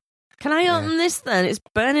 Can I open this then? It's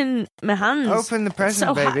burning my hands. Open the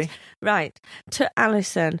present, baby. Right. To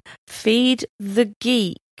Alison, feed the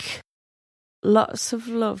geek. Lots of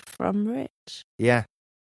love from Rich. Yeah.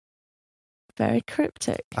 Very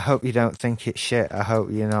cryptic. I hope you don't think it's shit. I hope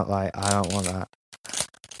you're not like, I don't want that.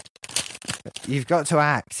 You've got to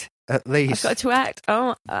act, at least. I've got to act.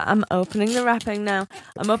 Oh, I'm opening the wrapping now.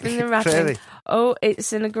 I'm opening the wrapping. Clearly. Oh,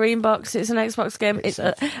 it's in a green box. It's an Xbox game.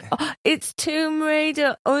 It's Tomb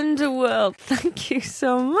Raider Underworld. Thank you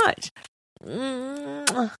so much.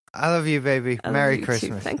 I love you, baby. Merry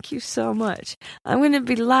Christmas. Too. Thank you so much. I'm going to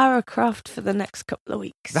be Lara Croft for the next couple of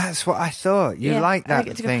weeks. That's what I thought. You like that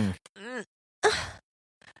thing.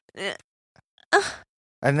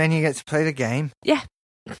 And then you get to play the game. Yeah.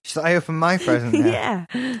 Should I open my present now?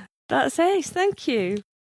 Yeah. That's ace. Thank you.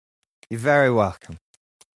 You're very welcome.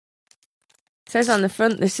 It says on the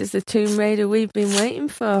front, this is the Tomb Raider we've been waiting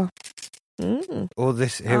for. All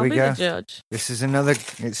this, here I'll we be go. The judge.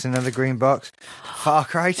 It's another green box. Far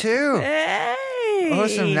Cry 2. Hey!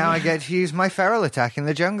 Awesome. Now I get to use my feral attack in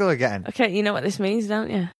the jungle again. Okay, you know what this means,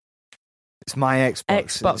 don't you? It's my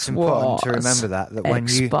Xbox. It's important to remember that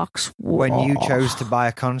when you chose to buy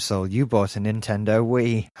a console, you bought a Nintendo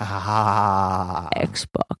Wii. Ha ha ha.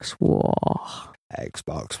 Xbox War.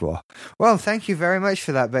 Xbox War. Well, thank you very much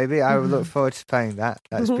for that, baby. I look forward to playing that.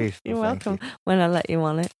 That's beautiful. You're welcome. When I let you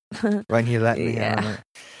on it. When you let me on it.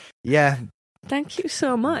 Yeah. Thank you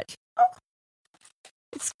so much.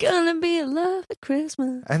 It's gonna be a lovely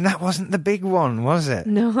Christmas. And that wasn't the big one, was it?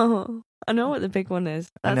 No. I know what the big one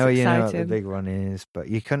is. That's I know you exciting. know what the big one is, but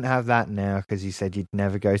you couldn't have that now because you said you'd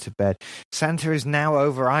never go to bed. Santa is now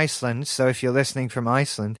over Iceland, so if you're listening from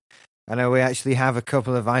Iceland, I know we actually have a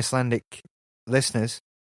couple of Icelandic listeners.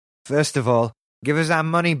 First of all, give us our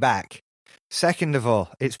money back. Second of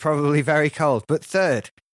all, it's probably very cold. But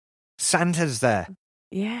third, Santa's there.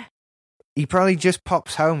 Yeah. He probably just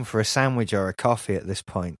pops home for a sandwich or a coffee at this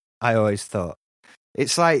point, I always thought.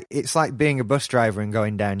 It's like being a bus driver and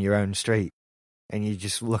going down your own street. And you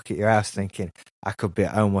just look at your house thinking, I could be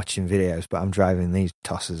at home watching videos, but I'm driving these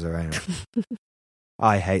tossers around.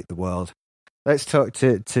 I hate the world. Let's talk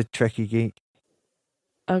to Tricky Geek.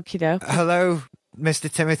 Okie doke. Hello, Mr.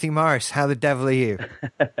 Timothy Morris. How the devil are you?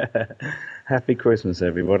 Happy Christmas,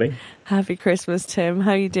 everybody. Happy Christmas, Tim.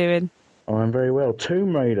 How you doing? Oh, I'm very well.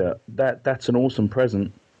 Tomb Raider, that's an awesome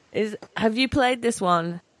present. Have you played this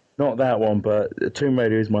one? Not that one, but Tomb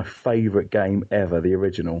Raider is my favourite game ever, the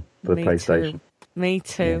original for the PlayStation. Me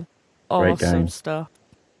too. Yeah. Great Awesome game. stuff.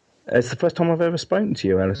 It's the first time I've ever spoken to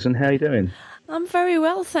you, Alison. How are you doing? I'm very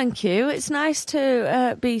well, thank you. It's nice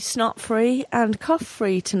to be snot-free and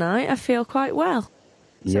cough-free tonight. I feel quite well.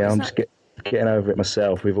 So I'm just getting over it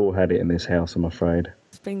myself. We've all had it in this house, I'm afraid.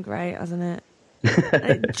 It's been great, hasn't it?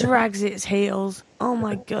 It drags its heels. Oh,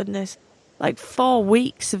 my goodness. Like 4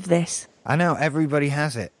 weeks of this. I know, everybody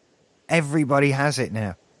has it. Everybody has it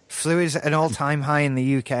now. Flu is at an all-time high in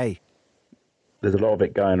the UK. There's a lot of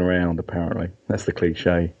it going around, apparently. That's the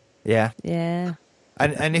cliche. Yeah. Yeah.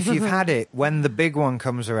 And if you've had it, when the big one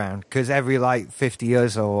comes around, because every 50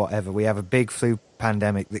 years or whatever, we have a big flu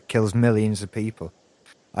pandemic that kills millions of people.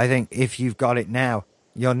 I think if you've got it now,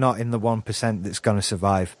 you're not in the 1% that's going to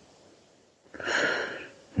survive.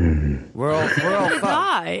 We're all fucked.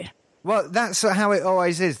 Die. Well, that's how it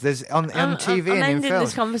always is. There's on TV I'm and in ending film.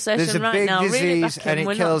 this conversation There's a right big now. disease Reel it back in. and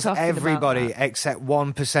We're it not kills talking about everybody that. except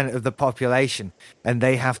 1% of the population, and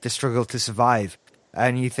they have to struggle to survive.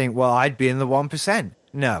 And you think, well, I'd be in the 1%.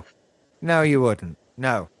 No, you wouldn't.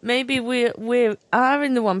 No. Maybe we are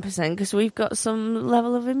in the 1% because we've got some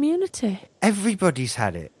level of immunity. Everybody's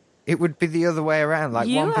had it. It would be the other way around.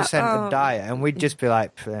 1% would die, and we'd just be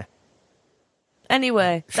like, Pfft.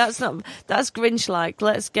 Anyway, that's Grinch-like.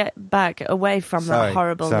 Let's get back away from that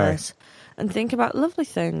horribleness and think about lovely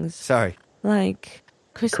things. Sorry. Like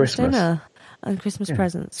Christmas dinner and Christmas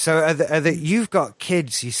presents. So you've got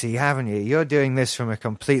kids, you see, haven't you? You're doing this from a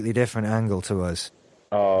completely different angle to us.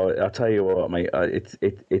 Oh, I'll tell you what, mate.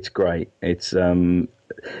 It's great. It's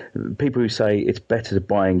people who say it's better to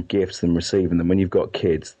buying gifts than receiving them. When you've got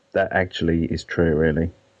kids, that actually is true,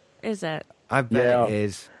 really. Is it? I bet it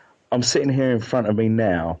is. I'm sitting here in front of me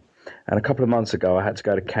now, and a couple of months ago I had to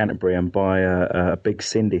go to Canterbury and buy a big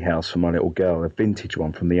Cindy house for my little girl, a vintage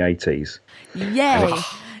one from the 80s. Yay!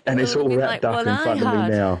 And it's all wrapped up in front of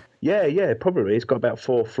me now. Yeah, probably. It's got about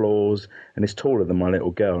 4 floors, and it's taller than my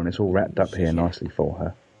little girl, and it's all wrapped up here nicely for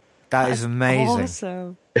her. That is amazing.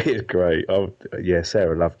 Awesome. It's great.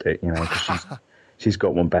 Sarah loved it, 'cause she's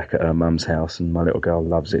got one back at her mum's house, and my little girl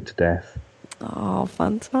loves it to death. Oh,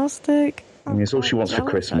 fantastic. And it's all she wants for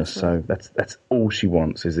Christmas, so that's all she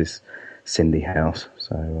wants is this Cindy house.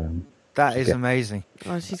 So that is amazing.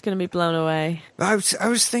 Oh, she's going to be blown away. I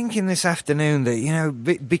was thinking this afternoon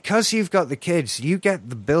that, because you've got the kids, you get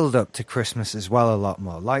the build-up to Christmas as well a lot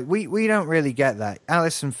more. Like, we don't really get that.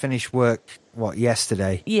 Alison finished work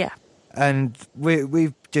yesterday? Yeah. And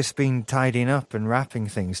we've just been tidying up and wrapping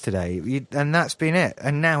things today, and that's been it.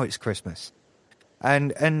 And now it's Christmas,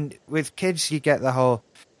 and with kids, you get the whole.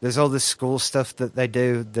 There's all the school stuff that they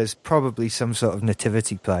do. There's probably some sort of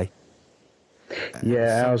nativity play.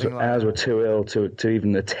 Yeah, ours were too ill to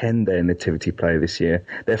even attend their nativity play this year.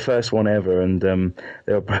 Their first one ever, and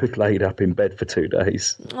they were both laid up in bed for 2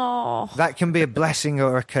 days. Oh. That can be a blessing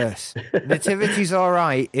or a curse. Nativity's all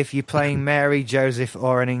right if you're playing Mary, Joseph,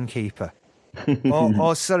 or an innkeeper,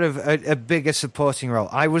 or sort of a bigger supporting role.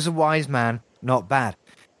 I was a wise man, not bad.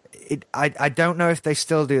 I don't know if they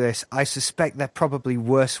still do this. I suspect they're probably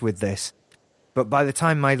worse with this. But by the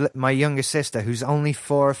time my younger sister, who's only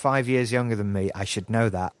 4 or 5 years younger than me, I should know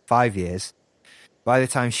that, 5 years, by the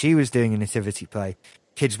time she was doing a nativity play,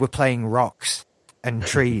 kids were playing rocks and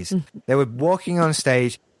trees. They were walking on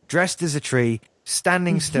stage, dressed as a tree,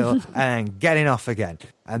 standing still and getting off again.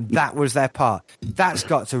 And that was their part. That's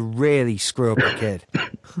got to really screw up a kid.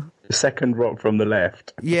 The second rock from the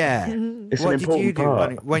left. Yeah. It's what an did important you do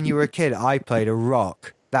part. when you were a kid? I played a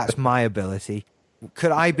rock. That's my ability.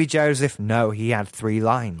 Could I be Joseph? No, he had 3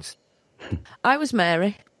 lines. I was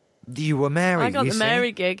Mary. You were Mary. I got you the see?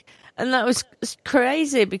 Mary gig, and that was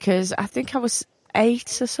crazy because I think I was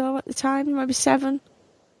 8 or so at the time, maybe 7.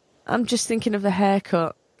 I'm just thinking of the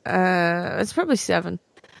haircut. It's probably 7.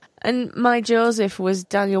 And my Joseph was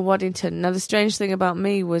Daniel Waddington. Now, the strange thing about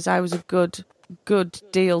me was I was a good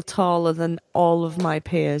deal taller than all of my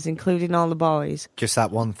peers, including all the boys. Just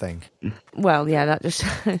that one thing. Well, yeah, that just...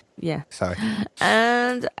 yeah. Sorry.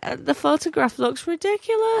 And the photograph looks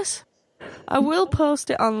ridiculous. I will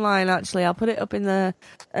post it online, actually. I'll put it up in the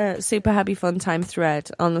Super Happy Fun Time thread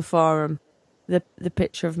on the forum. The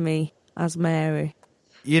picture of me as Mary.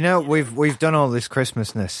 You know, we've done all this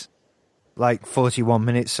Christmasness, like 41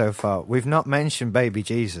 minutes so far. We've not mentioned baby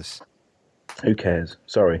Jesus. Who cares?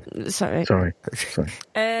 Sorry. Sorry.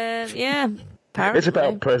 Yeah, apparently. It's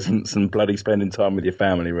about presents and bloody spending time with your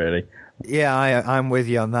family, really. Yeah, I'm with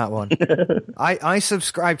you on that one. I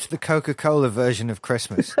subscribe to the Coca-Cola version of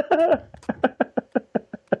Christmas.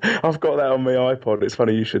 I've got that on my iPod. It's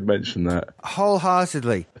funny you should mention that.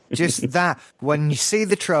 Wholeheartedly. Just that. When you see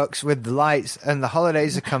the trucks with the lights and the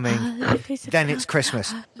holidays are coming, then it's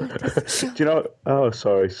Christmas. Do you know... Oh,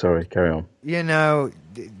 sorry. Carry on. You know,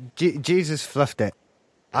 Jesus fluffed it.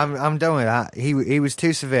 I'm done with that. He was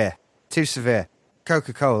too severe.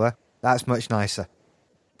 Coca-Cola, that's much nicer.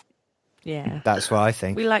 Yeah. That's what I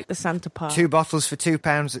think. We like the Santa part. 2 bottles for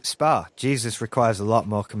 £2 at Spa. Jesus requires a lot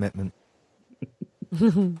more commitment.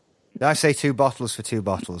 Did I say 2 bottles for 2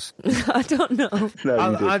 bottles? I don't know.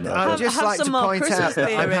 No, you didn't. I'd just Have like to some more point Christmas out that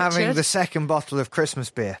beer, I'm having Richard. the 2nd bottle of Christmas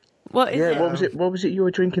beer. What is it? What was it you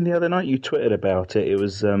were drinking the other night? You twittered about it. It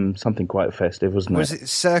was something quite festive, wasn't it? Was it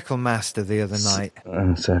Circle Master the other night?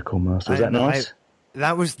 Circle Master. Was that nice?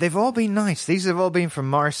 They've all been nice. These have all been from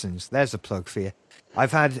Morrison's. There's a plug for you.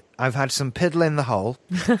 I've had some piddle in the hole.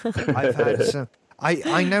 I've had some.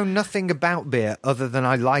 I know nothing about beer other than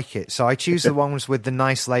I like it, so I choose the ones with the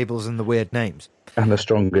nice labels and the weird names. And the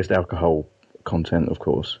strongest alcohol content, of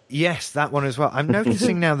course. Yes, that one as well. I'm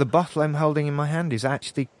noticing now the bottle I'm holding in my hand is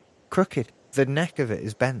actually crooked. The neck of it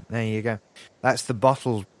is bent. There you go. That's the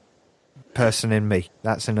bottle person in me.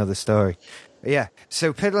 That's another story. But yeah,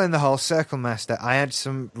 so Piddle in the Hole, Circle Master. I had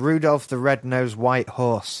some Rudolph the Red-Nosed White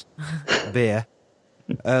Horse beer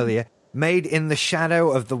earlier, made in the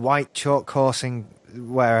shadow of the white chalk horsing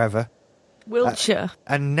wherever. Wiltshire.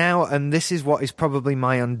 And this is what is probably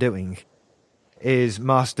my undoing, is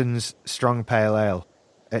Marston's Strong Pale Ale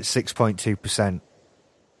at 6.2%.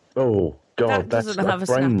 Oh, God, That that's doesn't have a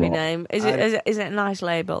brain snappy rot. is it a nice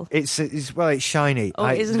label? It's shiny. Oh,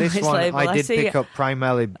 it is a this nice one label. I I did see pick it. up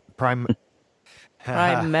primarily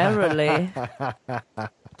Primarily.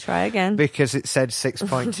 Try again. because it said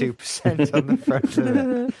 6.2% on the front of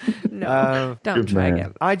it. No, don't Good try man.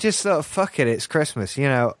 again. I just thought, fuck it, it's Christmas. You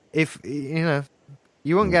know, if you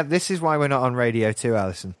won't get. This is why we're not on Radio 2,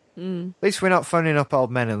 Alison. At least we're not phoning up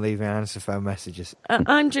old men and leaving answer phone messages.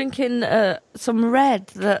 I'm drinking some red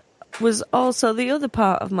that was also the other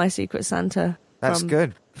part of my Secret Santa. That's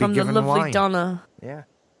good. Be From the given lovely wine. Donna. Yeah.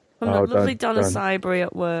 From Oh, the lovely don't- Donna don't. Cybury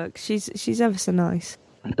at work. She's ever so nice.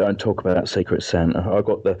 Don't talk about that Secret Santa. I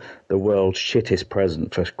got the world's shittest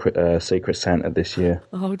present for Secret Santa this year.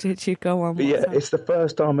 Oh, did you go on? But yeah, it's the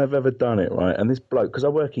first time I've ever done it, right? And this bloke, because I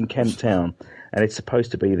work in Kent Town, and it's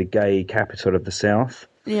supposed to be the gay capital of the South,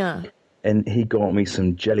 Yeah. and he got me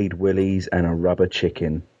some jellied willies and a rubber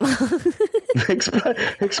chicken.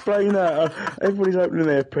 Explain that. Everybody's opening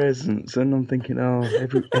their presents, and I'm thinking, oh,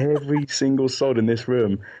 every single sod in this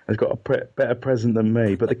room has got a better present than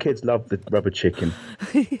me. But the kids love the rubber chicken.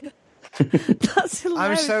 That's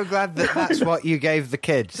hilarious. I'm so glad that's what you gave the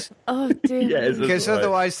kids. Oh, dear. Yes, Because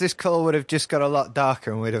otherwise this call would have just got a lot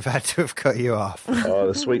darker and we'd have had to have cut you off. Oh,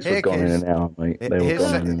 the sweets were gone in and out, mate. They were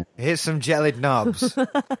gone in and out. Here's some jellied knobs. I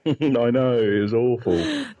know, it was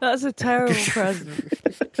awful. That's a terrible present.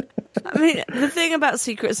 I mean, the thing about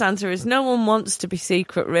Secret Santa is no one wants to be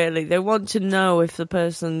secret, really. They want to know if the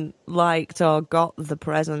person liked or got the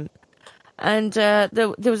present. And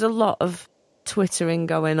there was a lot of twittering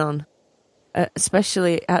going on,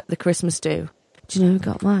 especially at the Christmas do. Do you know who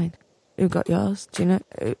got mine? Who got yours? Do you know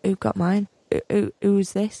who got mine?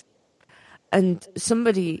 Who's this? And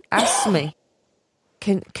somebody asked me,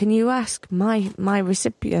 can you ask my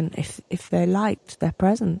recipient if they liked their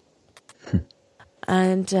present?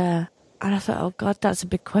 And I thought, oh God, that's a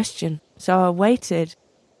big question. So I waited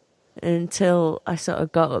until I sort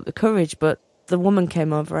of got up the courage, but the woman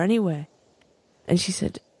came over anyway. And she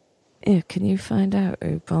said, "Yeah, can you find out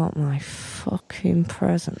who bought my fucking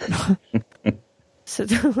present?" I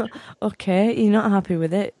said, "Okay, you're not happy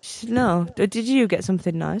with it?" She said, "No. Did you get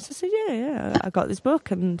something nice?" I said, yeah, I got this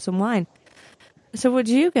book and some wine. I said, "What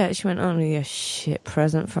did you get?" She went, "Only a shit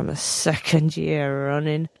present from a second year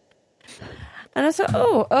running." And I thought,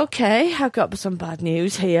 oh, okay, I've got some bad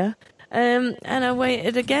news here. And I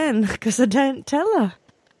waited again because I didn't tell her.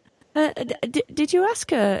 Did you ask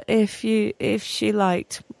her if she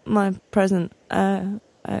liked my present? Yeah,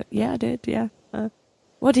 I did. Yeah.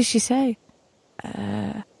 What did she say?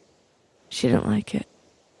 She didn't like it.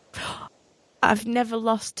 I've never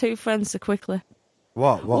lost two friends so quickly.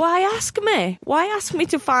 What? Why ask me? Why ask me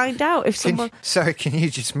to find out if someone... Sorry, can you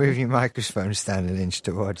just move your microphone stand an inch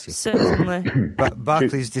towards you? Certainly. But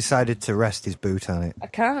Barclay's decided to rest his boot on it. I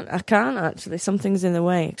can't actually. Something's in the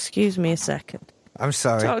way. Excuse me a second. I'm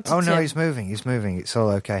sorry. Oh, no, he's moving. It's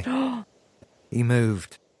all okay. He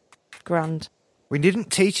moved. Grand. We didn't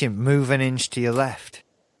teach him move an inch to your left.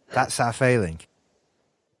 That's our failing.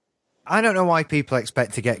 I don't know why people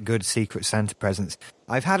expect to get good Secret Santa presents.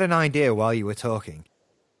 I've had an idea while you were talking.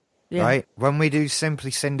 Yeah. Right? When we do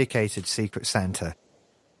simply syndicated Secret Santa,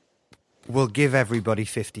 we'll give everybody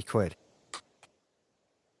 50 quid.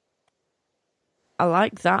 I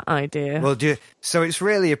like that idea. We'll do. So it's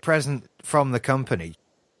really a present from the company,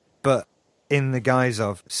 but in the guise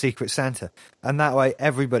of Secret Santa. And that way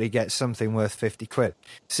everybody gets something worth 50 quid.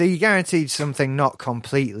 So you're guaranteed something not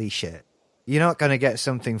completely shit. You're not going to get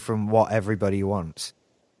something from what everybody wants.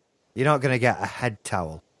 You're not going to get a head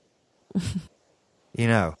towel. You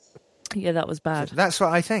know. Yeah, that was bad. That's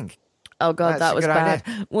what I think. Oh, God, that was bad.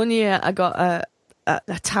 Idea. One year I got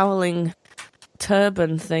a toweling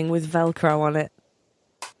turban thing with Velcro on it.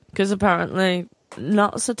 Because apparently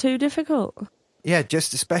not so too difficult. Yeah,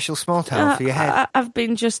 just a special small towel for your head. I've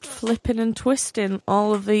been just flipping and twisting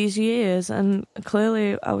all of these years, and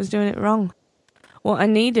clearly I was doing it wrong. What I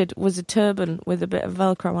needed was a turban with a bit of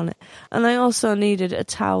Velcro on it. And I also needed a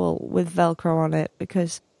towel with Velcro on it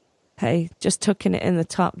because, hey, just tucking it in the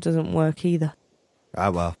top doesn't work either.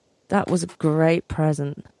 Ah, well. That was a great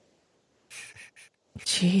present.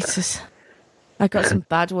 Jesus. I got some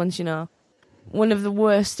bad ones, you know. One of the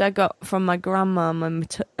worst I got from my grandma, my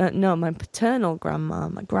paternal grandma,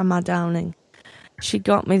 my Grandma Downing. She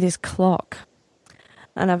got me this clock.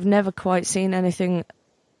 And I've never quite seen anything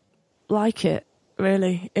like it.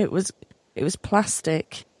 Really, it was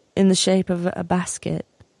plastic in the shape of a basket,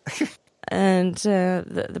 and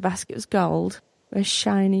the basket was gold, very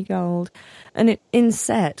shiny gold, and it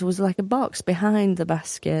inset was like a box behind the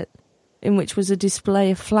basket, in which was a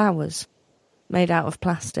display of flowers made out of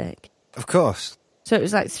plastic. Of course. So it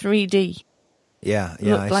was like 3D. Yeah,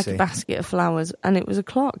 looked I like see. A basket of flowers, and it was a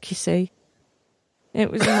clock. You see,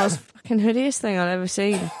 it was the most fucking hideous thing I'd ever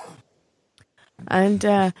seen,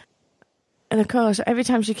 And of course, every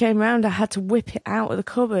time she came round, I had to whip it out of the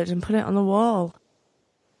cupboard and put it on the wall.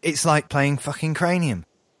 It's like playing fucking cranium.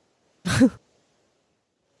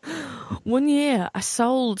 One year, I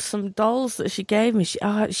sold some dolls that she gave me.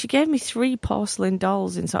 She gave me 3 porcelain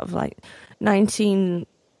dolls in sort of like turn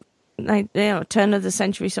of the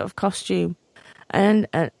century sort of costume, and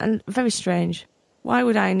very strange. Why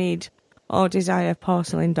would I need or desire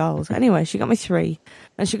porcelain dolls? Anyway, she got me 3,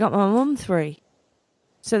 and she got my mum 3.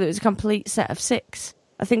 So there was a complete set of 6.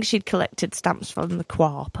 I think she'd collected stamps from the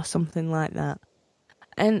Co-op or something like that.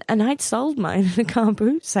 And I'd sold mine in a car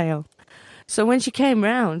boot sale. So when she came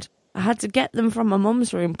round, I had to get them from my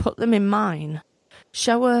mum's room, put them in mine,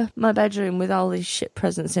 show her my bedroom with all these shit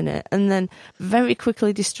presents in it, and then very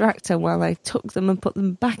quickly distract her while I took them and put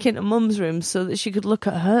them back into Mum's room so that she could look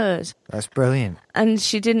at hers. That's brilliant. And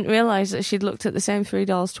she didn't realise that she'd looked at the same 3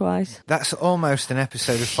 dolls twice. That's almost an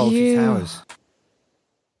episode of Faulty Towers.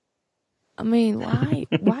 I mean, why?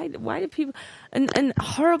 why do people... And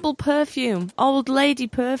horrible perfume. Old lady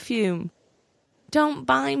perfume. Don't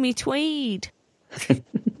buy me tweed.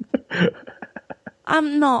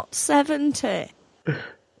 I'm not 70.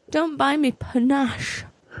 Don't buy me panache.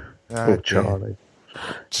 Poor Charlie.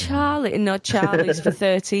 Charlie. No, Charlie's for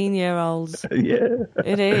 13-year-olds. Yeah.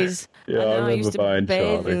 It is. Yeah, I know, remember used to buying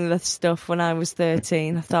bathe Charlie. in the stuff when I was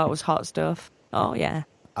 13. I thought it was hot stuff. Oh, yeah.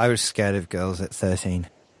 I was scared of girls at 13.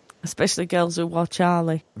 Especially girls who wore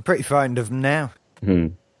Charlie. I'm pretty frightened of them now.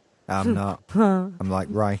 I'm not. I'm like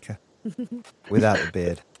Riker. Without the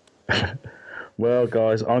beard. Well,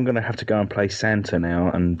 guys, I'm going to have to go and play Santa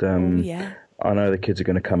now, and Yeah. I know the kids are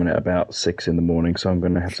going to come in at about 6 in the morning, so I'm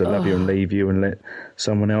going to have to love you and leave you and let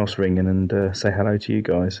someone else ring in and say hello to you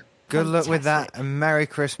guys. Good luck with that, and Merry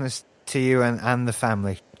Christmas to you and the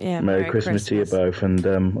family. Yeah. Merry Christmas to you both, and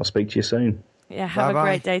I'll speak to you soon. Yeah, have Bye-bye. a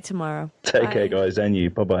great day tomorrow. Take Bye. care, guys, and you.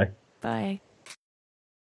 Bye-bye. Bye.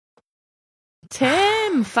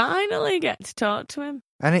 Tim, finally get to talk to him.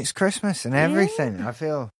 And it's Christmas and everything. Yeah. I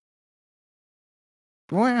feel...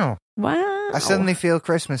 Wow. Wow. I suddenly feel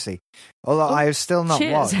Christmassy. Although I have still not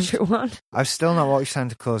Cheers, watched... everyone. I've still not watched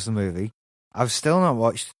Santa Claus the movie. I've still not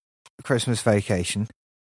watched Christmas Vacation.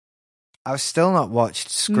 I've still not watched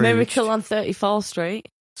Scrooge. Miracle on 34th Street.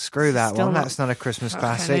 Screw that Still one. not That's not a Christmas fucking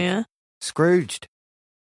classic. here. Scrooged.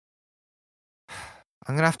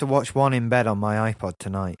 I'm going to have to watch one in bed on my iPod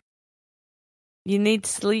tonight. You need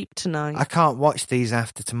sleep tonight. I can't watch these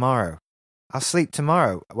after tomorrow. I'll sleep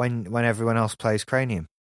tomorrow when everyone else plays Cranium.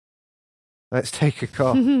 Let's take a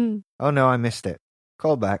call. Oh no, I missed it.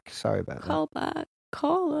 Call back. Sorry about that. Call back.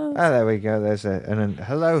 Call us. Oh, there we go. There's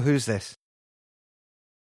hello, who's this?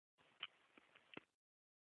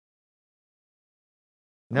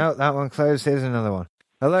 No, that one closed. Here's another one.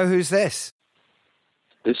 Hello, who's this?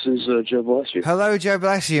 This is Joe Bless You. Hello, Joe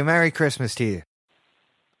Bless You. Merry Christmas to you.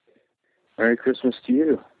 Merry Christmas to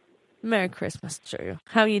you. Merry Christmas, Drew.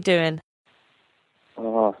 How you doing? I'm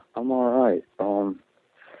all right.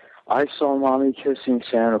 I saw Mommy kissing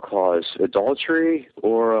Santa Claus. Adultery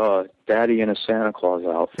or Daddy in a Santa Claus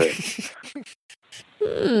outfit?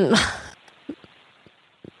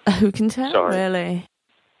 Who can tell, Sorry. really?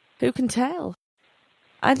 Who can tell?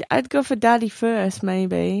 I'd go for Daddy first,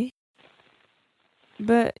 maybe.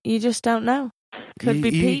 But you just don't know. Could be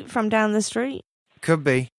Pete from down the street. Could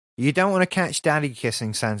be. You don't want to catch Daddy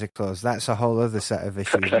kissing Santa Claus. That's a whole other set of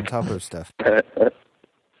issues on top of stuff.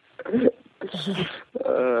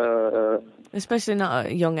 Especially not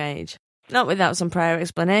at a young age. Not without some prior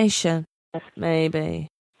explanation. Maybe.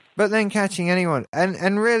 But then catching anyone.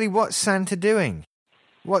 And really, what's Santa doing?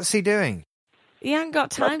 What's he doing? He ain't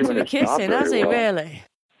got time Not to be doing his job kissing, has very he, well. really?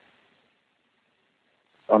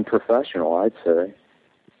 Unprofessional, I'd say.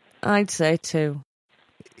 I'd say too.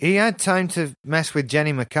 He had time to mess with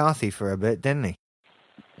Jenny McCarthy for a bit, didn't he?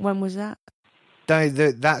 When was that?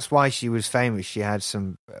 That's why she was famous. She had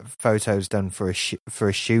some photos done for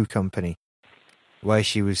a shoe company where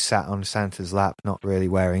she was sat on Santa's lap, not really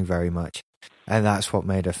wearing very much, and that's what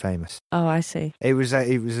made her famous. Oh, I see. It was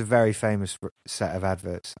a very famous set of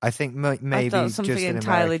adverts. I think maybe I thought something just in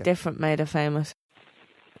entirely America. different made her famous.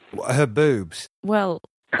 Her boobs, Well,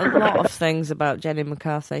 a lot of things about Jenny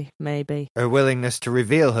McCarthy, maybe. her willingness to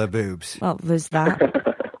reveal her boobs. Well, there's that,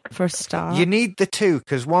 for a start. You need the two,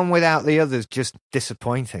 because one without the other is just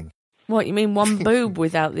disappointing. What, you mean one boob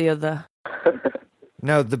without the other?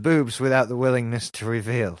 No, the boobs without the willingness to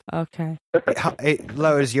reveal. Okay. It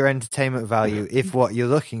lowers your entertainment value if what you're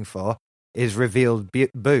looking for is revealed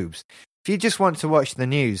boobs. If you just want to watch the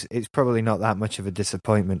news, it's probably not that much of a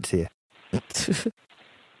disappointment to you.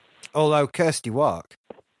 Although Kirsty Walk.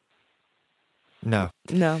 No.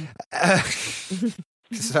 No.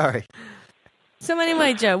 Sorry. So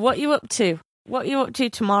anyway, Joe, what are you up to? What are you up to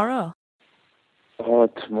tomorrow?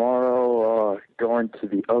 Tomorrow, going to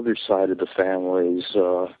the other side of the families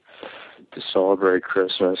to celebrate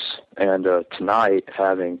Christmas, and tonight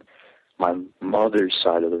having my mother's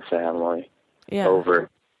side of the family over at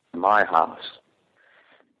my house.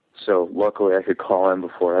 So luckily I could call in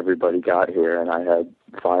before everybody got here, and I had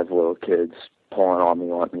 5 little kids pulling on me,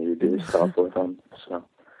 wanting me to do stuff with them. So.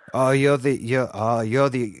 Oh, you're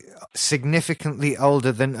the significantly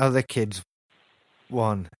older than other kids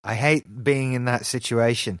one. I hate being in that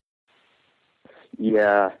situation.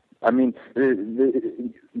 Yeah, I mean,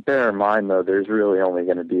 bear in mind though, there's really only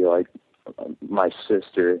going to be like my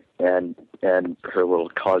sister and her little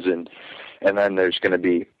cousin, and then there's going to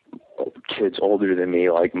be kids older than me,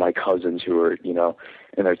 like my cousins who are, you know,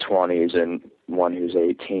 in their 20s and one who's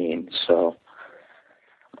 18. So,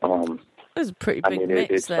 it's a pretty big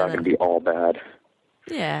mix. It's not going to be all bad.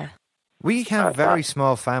 Yeah. We have very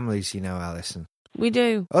small families, you know, Alison. We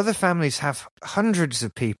do. Other families have hundreds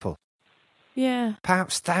of people. Yeah.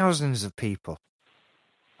 Perhaps thousands of people.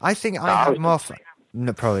 I think I have more.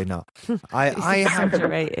 No, probably not. I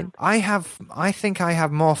think I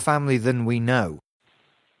have more family than we know.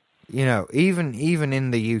 You know, even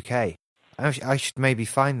in the UK, I should maybe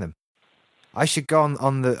find them. I should go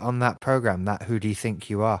on that program. That Who Do You Think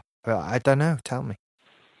You Are? But I don't know. Tell me.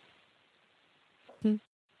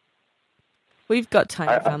 We've got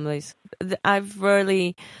tiny families. I've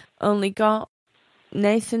really only got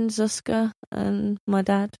Nathan, Zuska, and my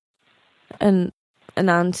dad, and an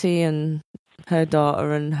auntie and her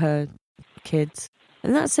daughter and her kids,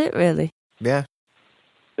 and that's it, really. Yeah,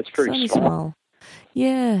 it's pretty small.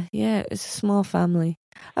 Yeah, it's a small family.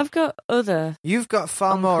 I've got other. You've got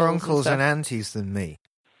far more uncles and aunties than me.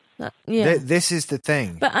 Yeah, this is the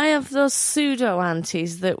thing. But I have those pseudo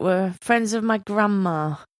aunties that were friends of my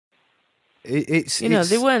grandma.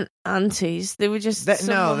 They weren't aunties. They were just they're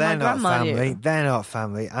not family. Knew. They're not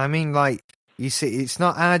family. I mean, like, you see, it's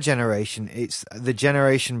not our generation. It's the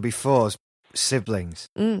generation before's siblings.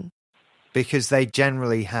 Because they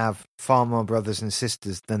generally have far more brothers and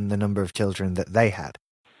sisters than the number of children that they had.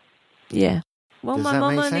 Yeah. Well, my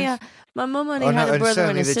mum only had a brother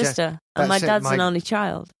and a sister, and my dad's an only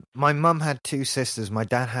child. My mum had two sisters. My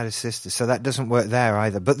dad had a sister, so that doesn't work there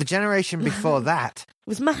either. But the generation before that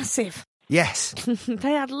was massive. Yes.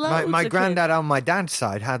 They had loads my of granddad kids. on my dad's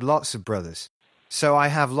side had lots of brothers. So I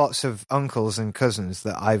have lots of uncles and cousins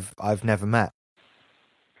that I've never met.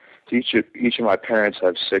 Each of my parents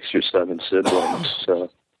have 6 or 7 siblings. So.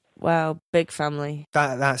 Wow, big family.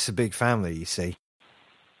 That's a big family, you see.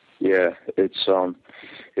 Yeah, it's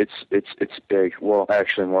big. Well,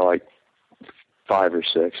 actually more like 5 or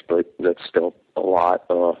 6, but that's still a lot.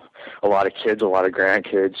 A lot of kids, a lot of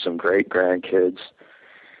grandkids, some great grandkids.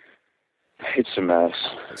 It's a mess.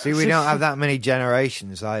 See, we don't have that many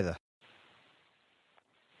generations either.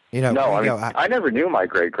 You know, no, I never knew my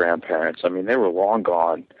great grandparents. I mean, they were long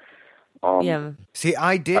gone. Yeah. See,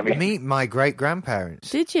 I did meet my great grandparents.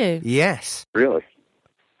 Did you? Yes. Really?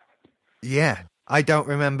 Yeah. I don't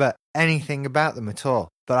remember anything about them at all,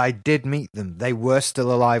 but I did meet them. They were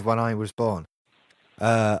still alive when I was born.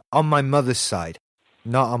 On my mother's side,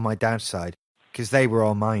 not on my dad's side, because they were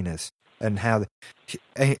all miners. And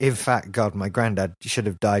in fact, God, my granddad should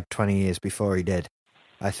have died 20 years before he did,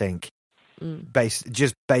 I think,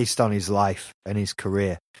 based on his life and his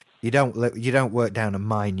career. You don't work down a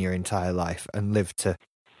mine your entire life and live to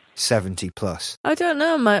 70 plus. I don't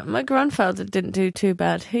know. My grandfather didn't do too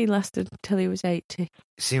bad. He lasted till he was 80.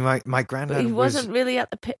 See, my granddad but he wasn't really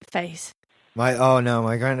at the pit face. My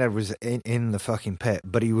granddad was in the fucking pit,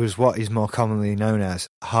 but he was what is more commonly known as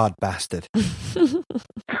hard bastard.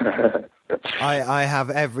 I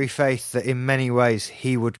have every faith that in many ways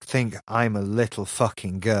he would think I'm a little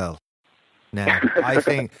fucking girl. Now,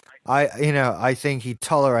 I think he'd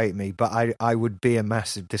tolerate me, but I would be a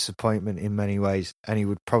massive disappointment in many ways, and he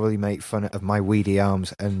would probably make fun of my weedy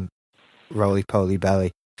arms and roly-poly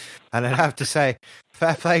belly. And I'd have to say,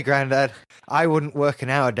 fair play, Grandad, I wouldn't work an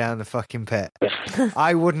hour down the fucking pit.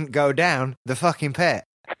 I wouldn't go down the fucking pit.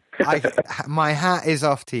 My hat is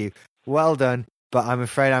off to you. Well done, but I'm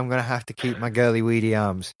afraid I'm going to have to keep my girly weedy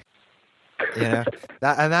arms. You know,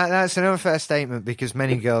 that's an unfair statement because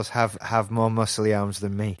many girls have more muscly arms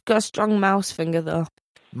than me. Got a strong mouse finger, though.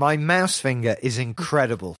 My mouse finger is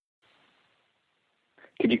incredible.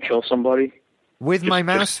 Could you kill somebody? With my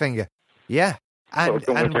mouse finger, yeah. And with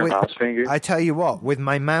your mouse finger? I tell you what, with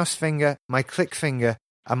my mouse finger, my click finger,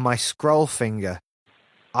 and my scroll finger,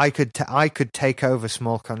 I could take over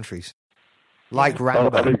small countries. Like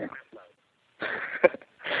Rambo.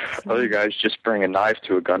 Other guys just bring a knife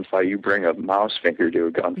to a gunfight. You bring a mouse finger to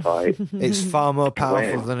a gunfight. It's far more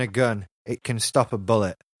powerful than a gun. It can stop a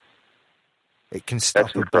bullet. It can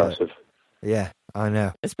stop a bullet. Yeah, I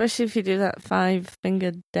know. Especially if you do that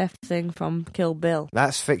 5-fingered death thing from Kill Bill.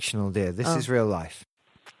 That's fictional, dear. This is real life.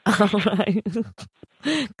 All right.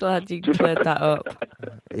 Glad you cleared that up.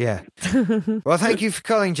 Yeah. Well, thank you for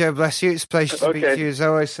calling, Joe. Bless you. It's a pleasure to speak to you as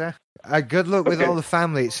always, sir. Good luck with all the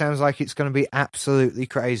family. It sounds like it's going to be absolutely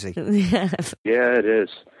crazy. Yeah, it is.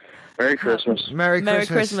 Merry Christmas. Merry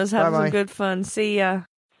Christmas. Have some good fun. See ya.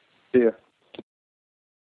 See ya.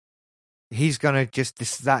 He's going to just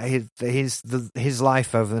his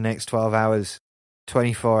life over the next 12 hours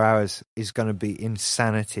 24 hours is going to be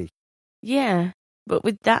insanity. Yeah, but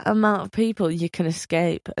with that amount of people, you can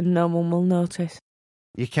escape and no one will notice.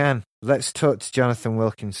 You can. Let's talk to Jonathan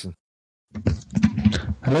Wilkinson.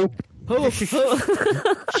 Hello? Oh,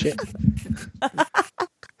 Shit.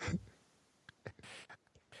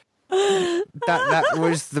 That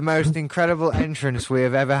was the most incredible entrance we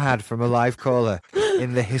have ever had from a live caller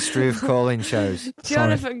in the history of call-in shows.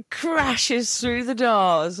 Jonathan crashes through the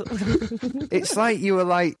doors. It's like you were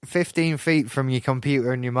like 15 feet from your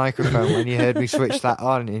computer and your microphone when you heard me switch that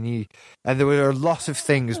on, and there were a lot of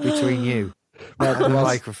things between you Well, and the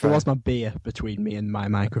microphone. there was my beer between me and my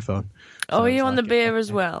microphone. Oh, are you on the like, beer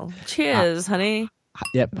as well? Cheers, honey.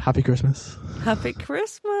 Yep, happy Christmas. Happy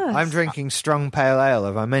Christmas. I'm drinking strong pale ale.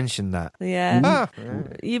 Have I mentioned that? Yeah. Ah.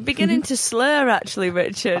 You're beginning to slur, actually,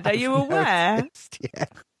 Richard. Are you aware? Yeah.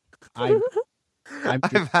 I'm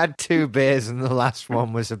I've had 2 beers and the last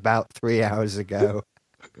one was about 3 hours ago.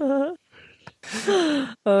 Oh,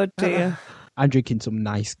 dear. I'm drinking some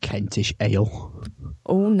nice Kentish ale.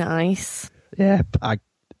 Oh, nice. Yeah,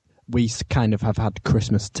 we kind of have had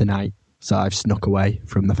Christmas tonight, so I've snuck away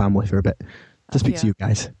from the family for a bit to speak to you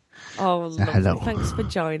guys. Oh, lovely. Hello. Thanks for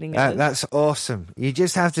joining us. That's awesome. You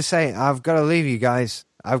just have to say, I've got to leave you guys.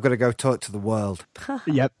 I've got to go talk to the world.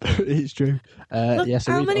 Yep, it's true. Look,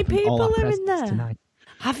 so how we've many opened all people our are in presents there? tonight.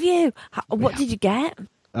 Have you? What did you get?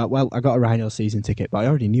 Well, I got a Rhino season ticket, but I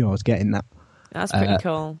already knew I was getting that. That's pretty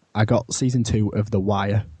cool. I got season 2 of The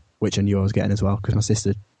Wire, which I knew I was getting as well, because my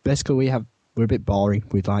sister... Basically, we're a bit boring.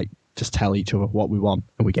 We'd just tell each other what we want,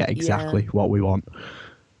 and we get exactly what we want.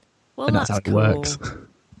 Well, and that's how it cool. works.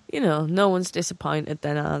 No one's disappointed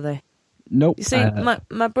then, are they? Nope. You see,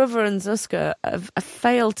 my brother and Zuska have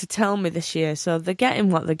failed to tell me this year, so they're getting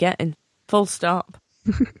what they're getting. Full stop.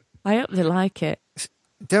 I hope they like it.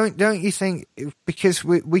 Don't you think? Because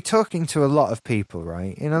we're talking to a lot of people,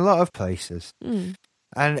 right? In a lot of places,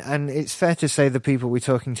 and it's fair to say the people we're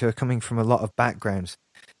talking to are coming from a lot of backgrounds.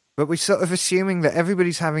 But we're sort of assuming that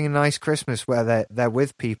everybody's having a nice Christmas where they're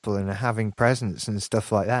with people and are having presents and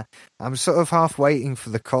stuff like that. I'm sort of half waiting for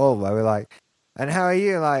the call where we're like, and how are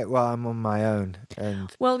you? Like, well, I'm on my own.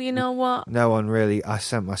 And well, you know what? No one really, I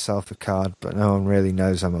sent myself a card, but no one really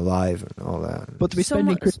knows I'm alive and all that. But to be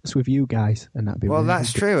spending Christmas with you guys, and that'd be well, really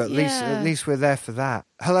that's good. true. At least we're there for that.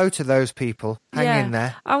 Hello to those people. Hang in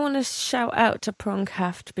there. I want to shout out to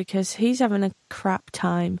SHaFT because he's having a crap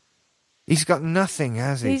time. He's got nothing,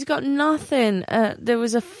 has he? He's got nothing. There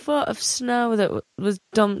was a foot of snow that was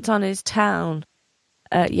dumped on his town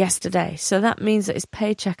yesterday, so that means that his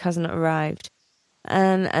paycheck hasn't arrived.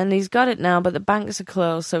 And he's got it now, but the banks are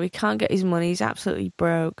closed, so he can't get his money. He's absolutely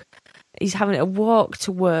broke. He's having to walk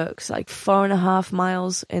to work. It's like 4.5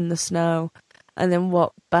 miles in the snow, and then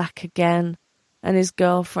walk back again. And his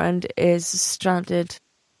girlfriend is stranded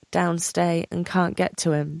downstate and can't get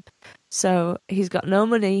to him. So he's got no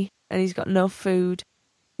money, and he's got no food.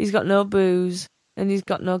 He's got no booze, and he's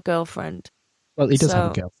got no girlfriend. Well, he does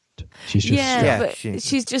have a girlfriend. She's just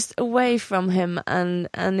she's just away from him, and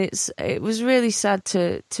it was really sad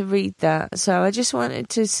to read that. So I just wanted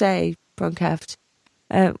to say, SHaFT,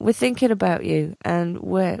 we're thinking about you, and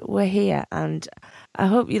we're here, and I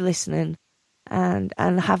hope you're listening, and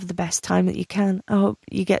have the best time that you can. I hope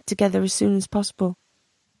you get together as soon as possible.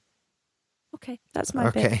 Okay, that's my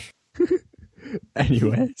bit.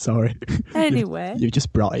 Anyway, sorry. Anyway, you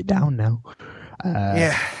just brought it down now.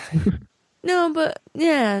 Yeah. No, but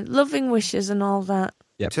yeah, loving wishes and all that.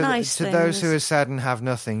 Yep. To those who are sad and have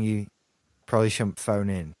nothing, you probably shouldn't phone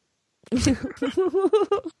in.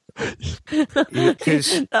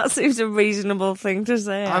 That seems a reasonable thing to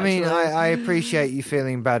say. I mean, I appreciate you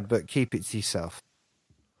feeling bad, but keep it to yourself.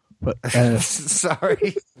 But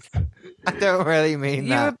sorry, I don't really mean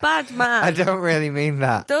that. You're a bad man. I don't really mean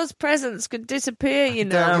that. Those presents could disappear, you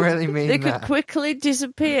know. I don't really mean they that. could quickly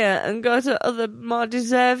disappear and go to other, more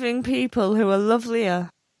deserving people who are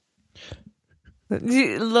lovelier.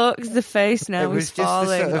 Look, the face now it was is just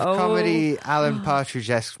falling. a sort of comedy Alan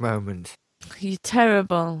Partridge-esque moment. You're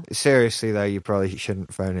terrible. Seriously, though, you probably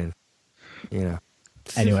shouldn't phone in. You know.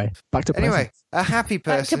 Anyway, back to presents. Anyway, a happy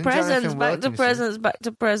person. Back to presents, Jonathan back to Wilkinson. presents, back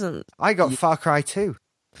to presents. I got Far Cry 2.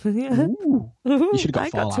 Yeah. Ooh. You should have I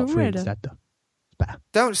got got Fallout Tomb 3 Raider. instead, though. It's better.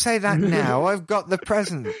 Don't say that now. I've got the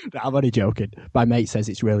present. I'm only joking. My mate says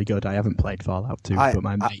it's really good. I haven't played Fallout 2, but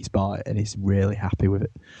my mate's bought it and he's really happy with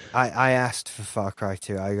it. I asked for Far Cry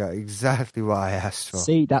 2. I got exactly what I asked for.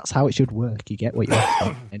 See, that's how it should work. You get what you ask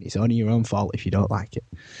for, and it's only your own fault if you don't like it.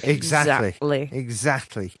 Exactly.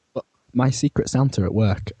 But my Secret Santa at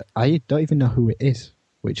work, I don't even know who it is,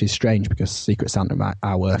 which is strange because Secret Santa at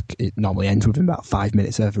our work, it normally ends within about 5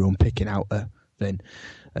 minutes of everyone picking out the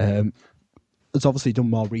thing. Has obviously done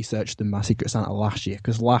more research than my Secret Santa last year,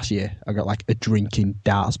 because last year I got like a drinking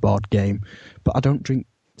darts board game, but I don't drink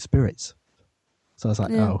spirits. So I was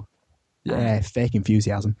like, oh, yeah, fake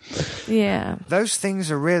enthusiasm. Yeah. Those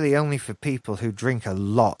things are really only for people who drink a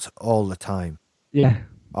lot all the time. Yeah.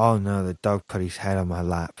 Oh no, the dog put his head on my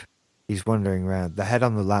lap. He's wandering around. The head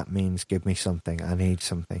on the lap means give me something. I need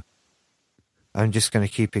something. I'm just going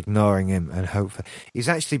to keep ignoring him and hope for... He's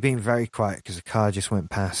actually been very quiet because a car just went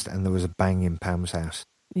past and there was a bang in Pam's house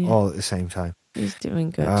all at the same time. He's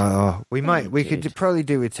doing good. We could probably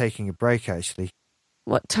do with taking a break, actually.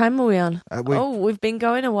 What time are we on? We've been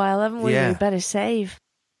going a while, haven't we? Yeah. We better save.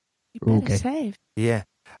 Save. Yeah.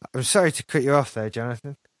 I'm sorry to cut you off there,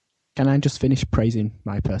 Jonathan. Can I just finish praising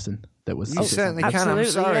my person that was... You certainly can. I'm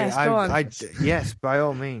sorry. Yes, go on. Yes, by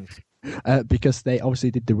all means. Because they obviously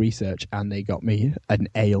did the research and they got me an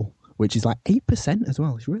ale, which is like 8% as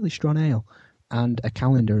well. It's really strong ale. And a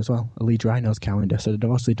calendar as well, a Leeds Rhinos calendar. So they've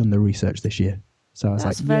obviously done the research this year. So I was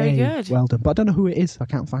That's like, very yay, good. Well done. But I don't know who it is. I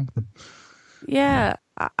can't thank them. Yeah,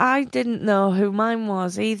 I didn't know who mine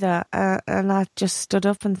was either. And I just stood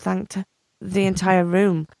up and thanked the entire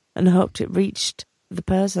room and hoped it reached the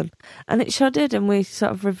person. And it sure did. And we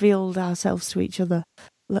sort of revealed ourselves to each other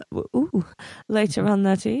later on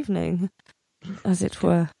that evening, as it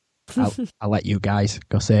were. I'll let you guys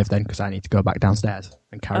go save then, because I need to go back downstairs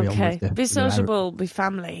and carry on with Okay, be sociable, be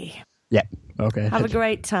family. Yeah, okay. Have a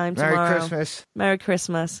great time tomorrow. Merry Christmas. Merry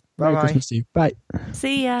Christmas. Merry Bye-bye. Christmas to you. Bye.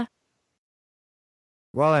 See ya.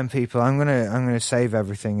 Well then, people, I'm gonna save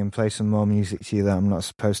everything and play some more music to you that I'm not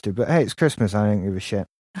supposed to. But hey, it's Christmas. I don't give a shit.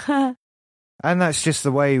 And that's just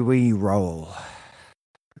the way we roll.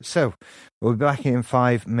 So we'll be back in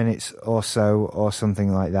 5 minutes or so, or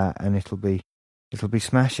something like that, and it'll be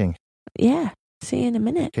smashing. Yeah. See you in a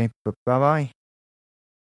minute. Okay, bye-bye.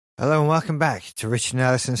 Hello and welcome back to Richard and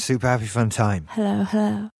Alison's Super Happy Fun Time.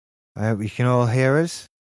 Hello. I hope you can all hear us.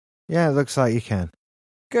 Yeah, it looks like you can.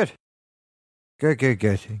 Good.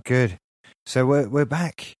 So we're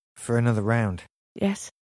back for another round. Yes.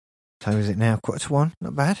 Time is it now? 1:45.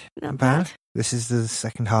 Not bad. Not bad. This is the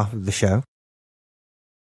second half of the show.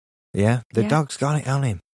 Yeah, the dog's got it on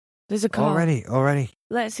him. There's a call. Already.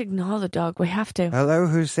 Let's ignore the dog. We have to. Hello,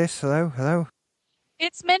 who's this? Hello.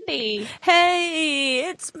 It's Mindy. Hey,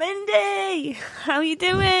 it's Mindy. How you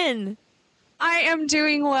doing? I am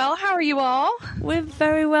doing well. How are you all? We're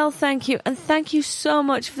very well, thank you. And thank you so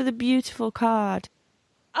much for the beautiful card.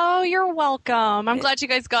 Oh, you're welcome. I'm glad you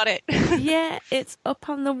guys got it. Yeah, it's up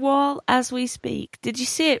on the wall as we speak. Did you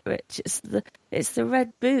see it, Rich? It's the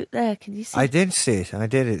red boot there. Can you see I it? did see it.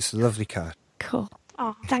 It's a lovely card. Cool.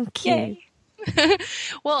 Oh, thank you. yay.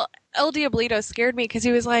 Well, El Diablito scared me because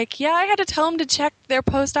he was like, yeah, I had to tell him to check their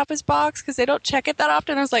post office box because they don't check it that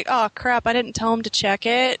often. I was like, oh, crap, I didn't tell him to check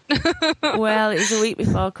it. Well, it was a week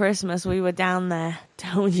before Christmas. We were down there.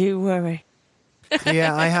 Don't you worry.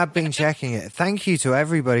 Yeah, I have been checking it. Thank you to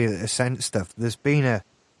everybody that has sent stuff. There's been a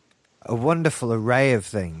wonderful array of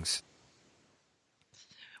things.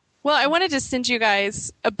 Well, I wanted to send you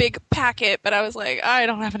guys a big packet, but I was like, I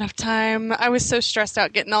don't have enough time. I was so stressed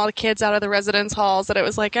out getting all the kids out of the residence halls that it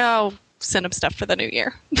was like, oh, send them stuff for the new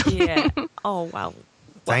year. Yeah. Oh, wow.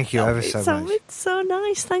 Thank you ever so much. It's so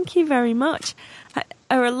nice. Thank you very much.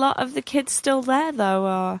 Are a lot of the kids still there,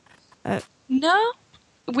 though? Or No.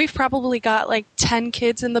 We've probably got like 10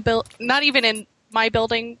 kids in the building, not even in my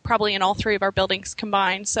building, probably in all three of our buildings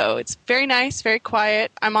combined. So it's very nice, very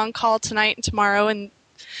quiet. I'm on call tonight and tomorrow, and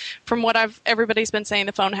from what everybody's been saying,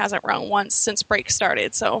 the phone hasn't rung once since break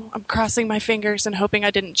started. So I'm crossing my fingers and hoping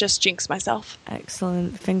I didn't just jinx myself.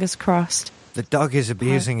 Excellent. Fingers crossed. The dog is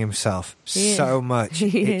abusing himself so much.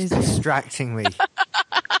 It's distracting me.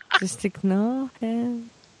 Just ignore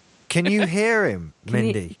him. Can you hear him,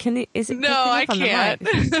 Mindy? Is it No, I can't.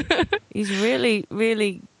 He's really,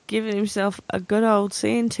 really giving himself a good old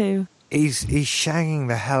seeing to. He's shagging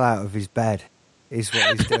the hell out of his bed, is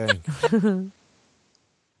what he's doing.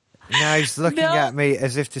 Now he's looking at me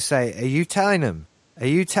as if to say, are you telling him? Are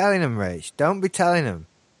you telling him, Rach? Don't be telling him.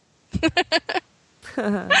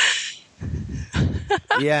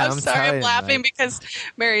 Yeah, I'm sorry, I'm laughing because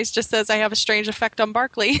Mary's just says I have a strange effect on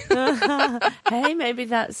Barkley. Hey, maybe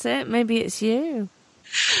that's it. Maybe it's you.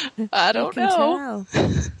 I don't know.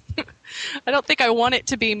 I don't think I want it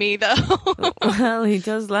to be me, though. Well, he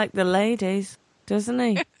does like the ladies, doesn't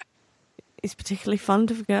he? He's particularly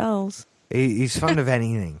fond of girls. He's fond of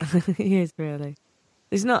anything. He is, really.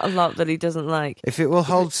 There's not a lot that he doesn't like. If it will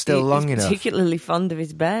hold still long enough. He's particularly fond of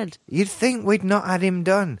his bed. You'd think we'd not had him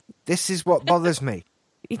done. This is what bothers me.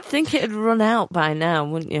 You'd think it had run out by now,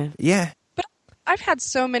 wouldn't you? Yeah. I've had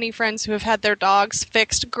so many friends who have had their dogs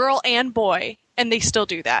fixed, girl and boy, and they still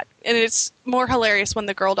do that. And it's more hilarious when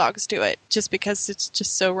the girl dogs do it, just because it's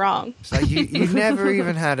just so wrong. It's like you never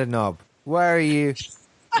even had a knob. Where are you?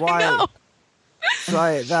 Why? I know. It's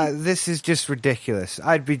like that. This is just ridiculous.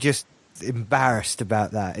 I'd be just embarrassed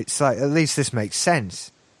about that. It's like, at least this makes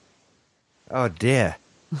sense. Oh dear.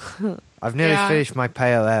 I've nearly finished my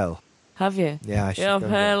pale ale. Have you? Yeah, I should Your go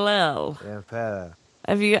pale ale. Yeah, pale ale.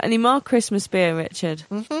 Have you got any more Christmas beer, Richard?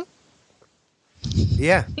 Mm-hmm.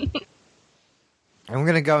 Yeah. I'm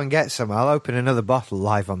going to go and get some. I'll open another bottle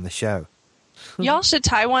live on the show. Y'all should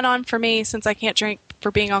tie one on for me since I can't drink for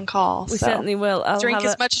being on call. We certainly will. I'll drink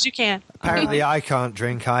as much as you can. Apparently I can't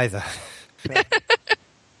drink either.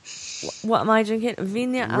 What am I drinking?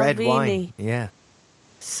 Viña Red Alvini. wine. Yeah.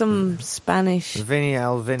 Some Spanish. Viña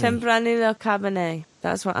Alvini. Tempranillo Cabernet.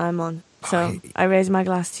 That's what I'm on. So I raise my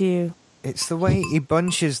glass to you. It's the way he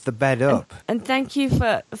bunches the bed up. And thank you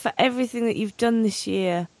for everything that you've done this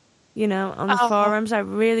year, you know, on the forums. I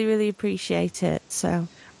really, really appreciate it. So.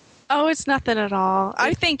 Oh, it's nothing at all.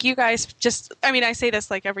 I thank you guys I say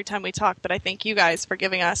this like every time we talk, but I thank you guys for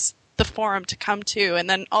giving us the forum to come to and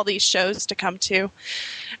then all these shows to come to.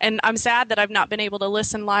 And I'm sad that I've not been able to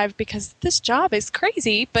listen live because this job is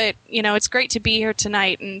crazy, but you know, it's great to be here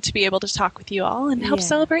tonight and to be able to talk with you all and help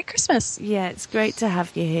celebrate Christmas. Yeah, it's great to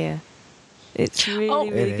have you here. It's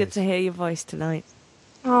really good to hear your voice tonight.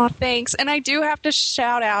 Oh, thanks. And I do have to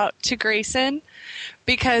shout out to Grayson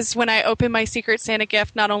because when I opened my Secret Santa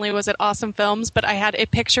gift, not only was it awesome films, but I had a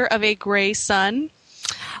picture of a gray sun.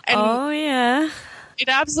 And oh, yeah. It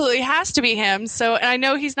absolutely has to be him. So, and I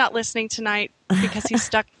know he's not listening tonight because he's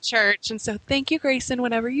stuck in church. And so thank you, Grayson,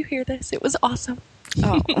 whenever you hear this. It was awesome.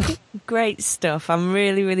 Oh, great stuff. I'm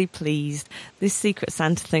really, really pleased. This Secret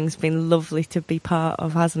Santa thing's been lovely to be part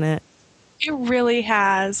of, hasn't it? It really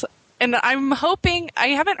has. And I'm hoping, I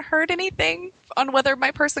haven't heard anything on whether my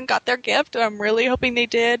person got their gift. I'm really hoping they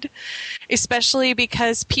did, especially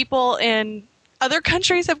because people in other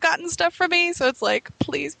countries have gotten stuff from me. So it's like,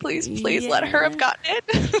 please, please, please let her have gotten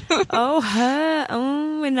it. Oh, her.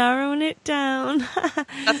 Oh, we're narrowing it down.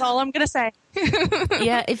 That's all I'm going to say.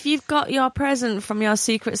 Yeah, if you've got your present from your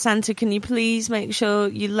Secret Santa, can you please make sure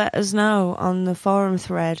you let us know on the forum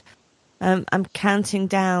thread? I'm counting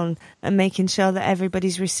down and making sure that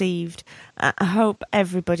everybody's received. I hope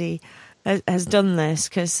everybody has done this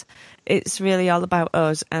because it's really all about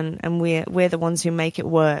us and we're the ones who make it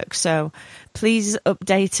work. So please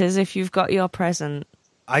update us if you've got your present.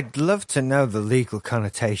 I'd love to know the legal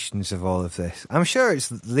connotations of all of this. I'm sure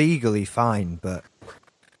it's legally fine, but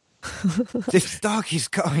this dog is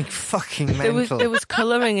going fucking mental. There was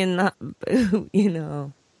colouring in that, you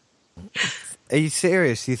know. Are you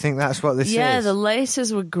serious? You think that's what this is? Yeah, the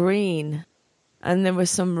laces were green, and there was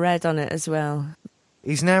some red on it as well.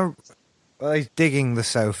 He's digging the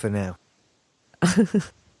sofa now.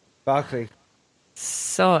 Barkley.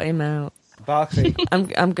 Sort him out. Barkley.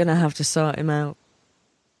 I'm going to have to sort him out.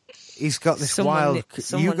 He's got this wild...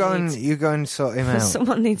 You go and sort him out.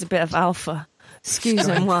 Someone needs a bit of alpha.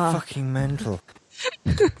 Excuse-moi. Fucking mental.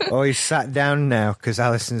 Oh, he's sat down now because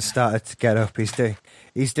Alison started to get up.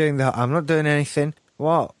 He's doing that. I'm not doing anything.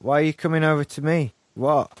 What? Why are you coming over to me?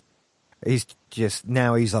 What? He's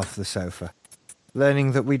off the sofa,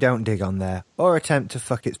 learning that we don't dig on there or attempt to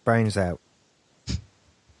fuck its brains out.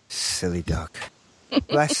 Silly dog.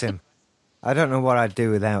 Bless him. I don't know what I'd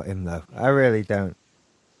do without him, though. I really don't.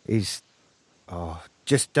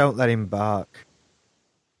 Just don't let him bark.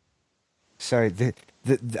 Sorry,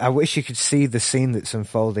 I wish you could see the scene that's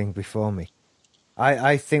unfolding before me.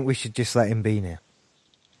 I think we should just let him be now.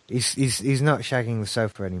 He's not shagging the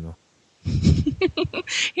sofa anymore.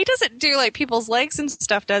 He doesn't do like people's legs and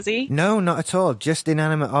stuff, does he? No, not at all. Just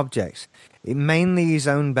inanimate objects. Mainly his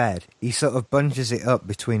own bed. He sort of bunches it up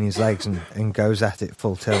between his legs and goes at it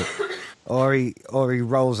full tilt. Or he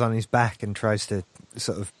rolls on his back and tries to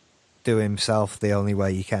sort of do himself the only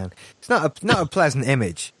way you can. It's not a pleasant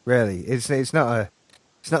image, really. It's not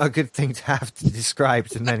a good thing to have to describe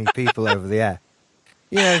to many people over the air.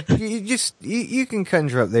 Yeah, you can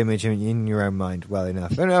conjure up the image in your own mind well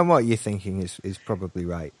enough, and what you're thinking is probably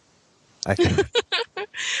right. I think.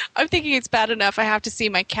 I'm thinking it's bad enough I have to see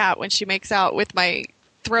my cat when she makes out with my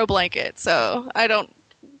throw blanket, so I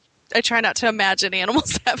try not to imagine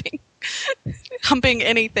animals humping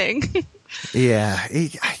anything. Yeah,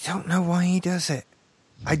 I don't know why he does it.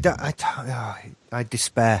 I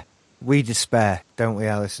despair. We despair, don't we,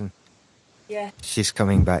 Alison? Yeah. She's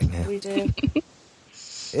coming back now. We do.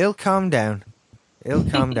 He'll calm down.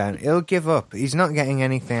 He'll give up. He's not getting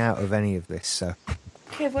anything out of any of this, so...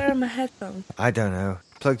 Okay, where are my headphones? I don't know.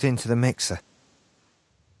 Plugged into the mixer.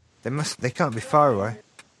 They can't be far away.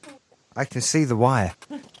 I can see the wire.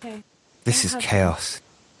 Okay. This is chaos.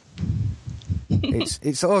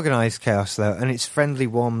 It's organised chaos, though, and it's friendly,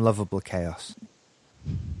 warm, lovable chaos.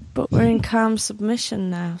 But we're in calm submission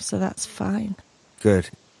now, so that's fine. Good.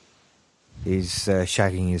 He's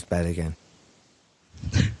shagging his bed again.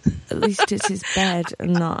 At least it's his bed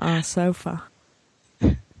and not our sofa.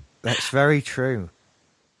 That's very true.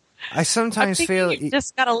 I sometimes feel... you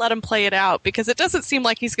just got to let him play it out, because it doesn't seem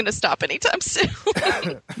like he's going to stop anytime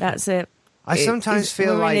soon. That's it. I sometimes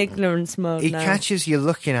feel we're like in ignorance mode he now. catches you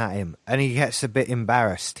looking at him and he gets a bit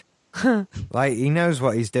embarrassed. Like, he knows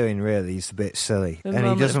what he's doing, really. He's a bit silly. And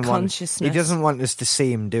he doesn't want us to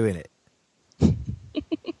see him doing it.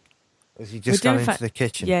 Has he just gone into the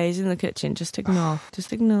kitchen? Yeah, he's in the kitchen. Just ignore.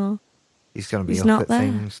 Just ignore. He's going to be He's up not at there.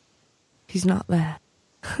 things. He's not there.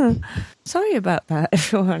 Sorry about that,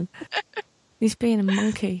 everyone. He's being a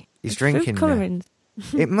monkey. He's It's drinking food colourings.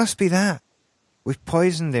 It must be that. We've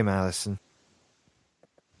poisoned him, Alison.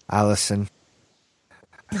 Alison.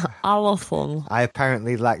 I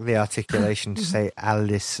apparently lack the articulation to say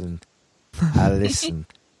Alison. Alison.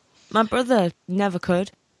 My brother never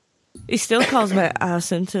could. He still calls me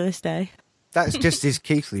Alison to this day. That's just his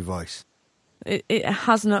Keithley voice. It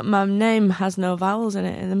has not. My name has no vowels in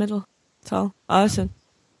it in the middle. That's all. Alison.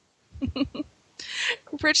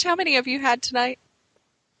 Rich, how many have you had tonight?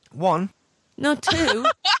 1. No, 2.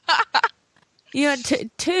 You had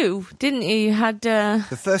two, didn't you? You had...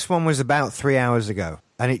 The first one was about 3 hours ago,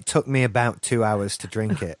 and it took me about 2 hours to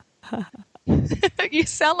drink it. You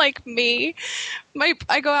sound like me.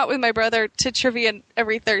 I go out with my brother to trivia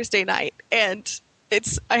every Thursday night, and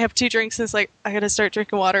I have 2 drinks. It's like, I gotta start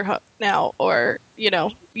drinking water now, or,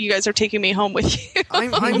 you guys are taking me home with you.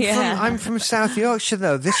 I'm from South Yorkshire,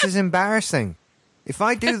 though. This is embarrassing. If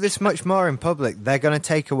I do this much more in public, they're going to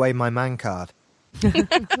take away my man card.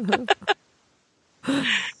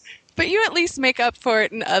 But you at least make up for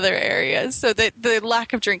it in other areas, so that the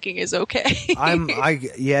lack of drinking is okay.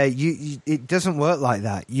 It doesn't work like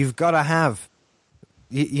that. You've got to have,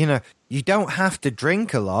 you don't have to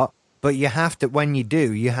drink a lot, but you have to. When you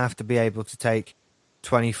do, you have to be able to take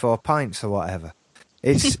 24 pints or whatever.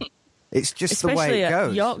 It's just especially the way it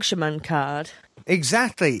goes. A Yorkshireman card.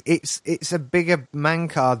 Exactly. It's a bigger man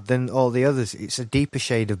card than all the others. It's a deeper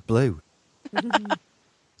shade of blue.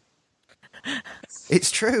 It's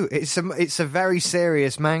true. It's a very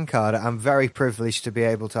serious man card. I'm very privileged to be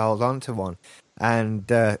able to hold on to one,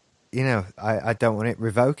 and I don't want it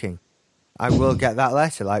revoking. I will get that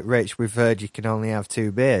letter. Like, Rich, we've heard you can only have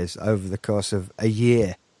 2 beers over the course of a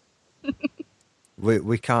year.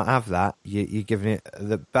 We can't have that. You're giving it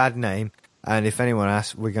the bad name, and if anyone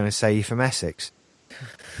asks, we're going to say you're from Essex.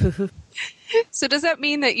 So does that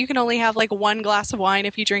mean that you can only have like 1 glass of wine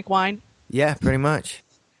if you drink wine? Yeah, pretty much.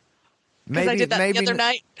 Because I did that the other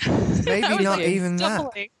night. Maybe not even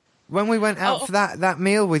that. When we went out for that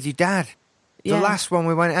meal with your dad, the last one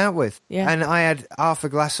we went out with, and I had half a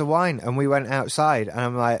glass of wine, and we went outside, and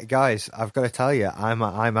I'm like, guys, I've got to tell you,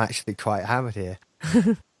 I'm actually quite hammered here.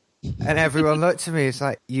 And everyone looked at me. It's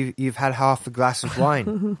like, you've had half a glass of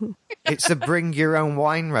wine. It's a bring your own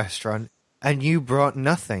wine restaurant, and you brought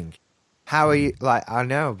nothing. How are you? Like, I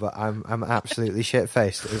know, but I'm absolutely shit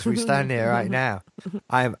faced as we stand here right now.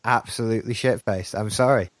 I'm absolutely shit faced. I'm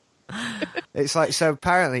sorry. It's like, so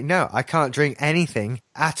apparently, no, I can't drink anything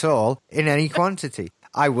at all in any quantity.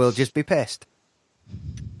 I will just be pissed.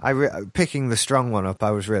 Picking the strong one up,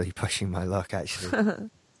 I was really pushing my luck, actually.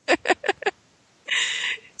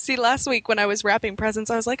 See, last week when I was wrapping presents,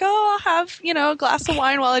 I was like, I'll have, a glass of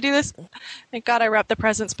wine while I do this. Thank God I wrapped the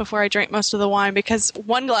presents before I drank most of the wine, because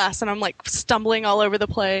 1 glass and I'm like stumbling all over the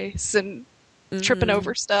place and tripping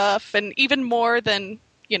over stuff, and even more than,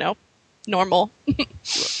 normal.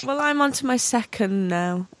 Well, I'm on to my 2nd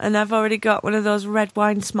now, and I've already got one of those red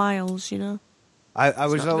wine smiles, I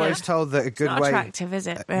was always told that a good it's not way... attractive, is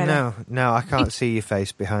it? Really? No, I can't see your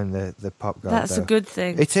face behind the pop guard. That's though. a good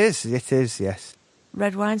thing. It is, yes.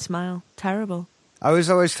 Red wine smile. Terrible. I was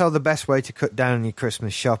always told the best way to cut down on your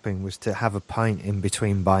Christmas shopping was to have a pint in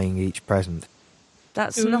between buying each present.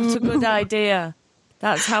 That's not a good idea.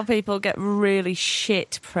 That's how people get really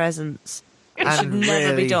shit presents. It should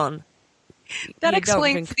never be done. That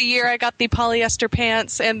explains the year I got the polyester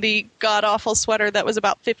pants and the god-awful sweater that was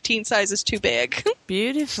about 15 sizes too big.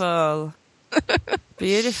 Beautiful.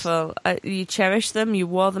 Beautiful. You cherish them. You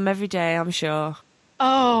wore them every day, I'm sure.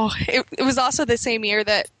 Oh, it was also the same year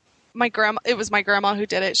that it was my grandma who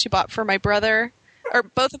did it. She bought for my brother, or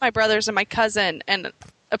both of my brothers and my cousin. And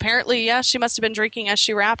apparently, she must have been drinking as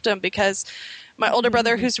she wrapped them, because my older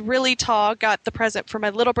brother, who's really tall, got the present for my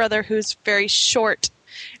little brother, who's very short.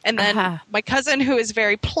 And then my cousin, who is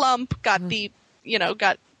very plump, got the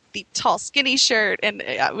tall, skinny shirt, and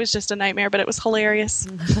it was just a nightmare, but it was hilarious.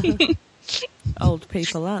 Old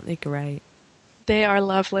people, aren't they great? They are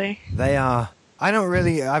lovely. They are.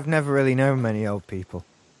 I've never really known many old people.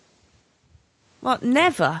 What,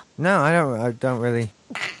 never? No, I don't really.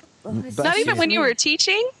 Not even when you were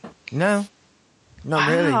teaching? No. Not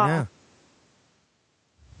really, no.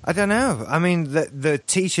 I don't know. I mean, the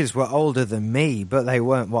teachers were older than me, but they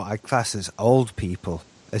weren't what I'd class as old people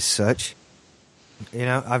as such. You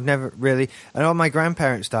know, I've never really... And all my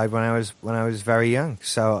grandparents died when I was very young,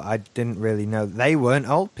 so I didn't really know. They weren't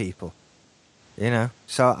old people, you know,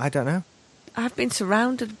 so I don't know. I've been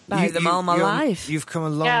surrounded by them all my life. You've come a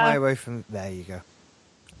long way away from... There you go.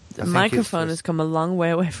 The microphone has come a long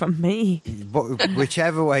way away from me.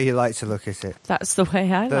 Whichever way you like to look at it. That's the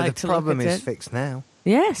way I like to look at it. The problem is fixed now.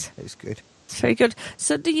 Yes. It's good. It's very good.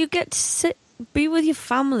 So do you get to be with your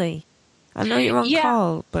family? I know you're on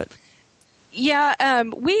call, but... Yeah,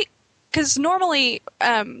 because normally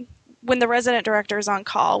when the resident director is on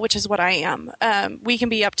call, which is what I am, we can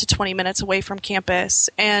be up to 20 minutes away from campus,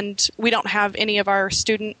 and we don't have any of our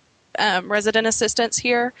student resident assistants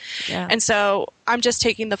here. Yeah. And so I'm just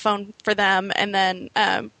taking the phone for them, and then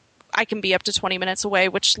I can be up to 20 minutes away,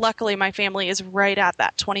 which luckily my family is right at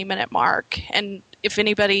that 20-minute mark. And if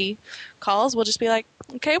anybody calls, we'll just be like,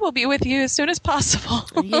 okay, we'll be with you as soon as possible.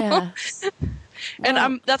 Yeah.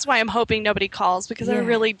 And that's why I'm hoping nobody calls, because I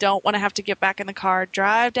really don't want to have to get back in the car,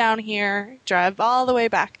 drive down here, drive all the way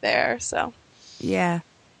back there. So, yeah.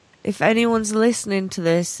 If anyone's listening to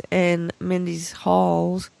this in Mindy's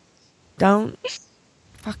halls, don't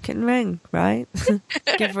fucking ring, right?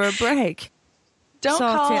 Give her a break. Don't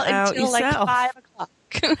call until like 5 o'clock.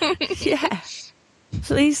 Yeah.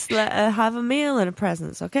 Please let her have a meal and a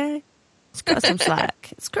presents, okay? It's got some slack.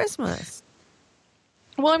 It's Christmas.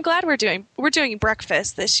 Well, I'm glad we're doing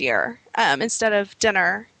breakfast this year instead of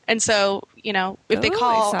dinner. And so, you know, if they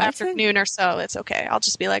call after noon or so, it's okay. I'll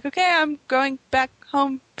just be like, okay, I'm going back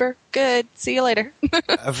home for good. See you later.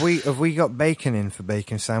 Have we got bacon in for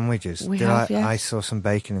bacon sandwiches? I saw some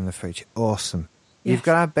bacon in the fridge. Awesome. Yes. You've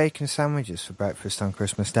got to have bacon sandwiches for breakfast on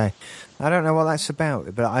Christmas Day. I don't know what that's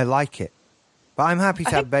about, but I like it. But I'm happy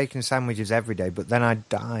to have bacon sandwiches every day, but then I'd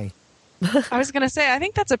die. I was going to say, I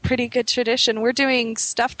think that's a pretty good tradition. We're doing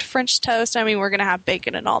stuffed French toast. I mean, we're going to have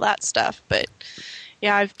bacon and all that stuff, but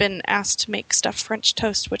yeah, I've been asked to make stuffed French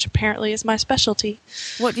toast, which apparently is my specialty.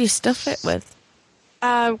 What do you stuff it with?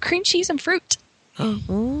 Cream cheese and fruit.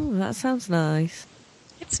 Oh, that sounds nice.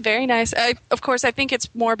 It's very nice. Of course, I think it's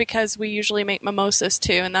more because we usually make mimosas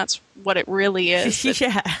too, and that's what it really is.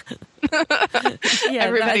 Yeah.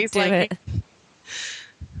 Everybody's like it.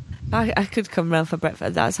 I could come round for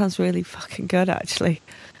breakfast. That sounds really fucking good, actually.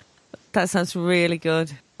 That sounds really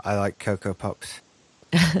good. I like Cocoa Pops.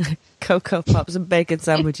 Cocoa Pops and bacon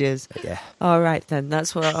sandwiches. Yeah. All right, then.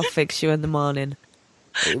 That's what I'll fix you in the morning.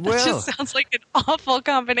 It will. That just sounds like an awful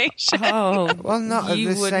combination. Oh, well, not at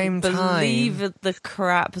the same time. You wouldn't believe the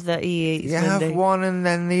crap that he eats. You have one and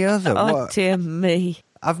then the other. Oh, what? Dear me.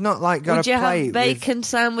 I've not got a plate. Would you have bacon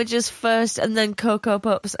sandwiches first and then Cocoa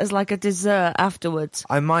Pops as like a dessert afterwards?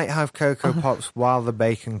 I might have Cocoa Pops while the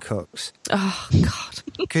bacon cooks. Oh, God.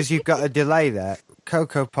 Because you've got a delay there.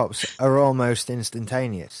 Cocoa Pops are almost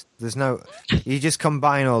instantaneous. You just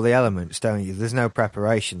combine all the elements, don't you? There's no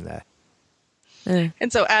preparation there.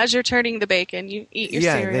 And so as you're turning the bacon, you eat your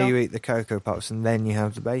cereal. Yeah, then you eat the Cocoa Pops and then you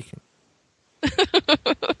have the bacon.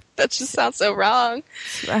 That just sounds so wrong.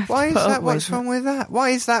 Why is that? What's wrong with that? Why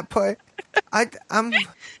is that put? I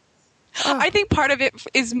think part of it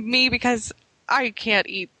is me because I can't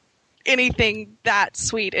eat anything that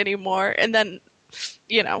sweet anymore, and then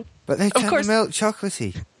But they turn the milk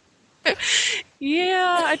chocolatey.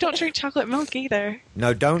 Yeah, I don't drink chocolate milk either.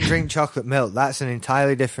 No, don't drink chocolate milk. That's an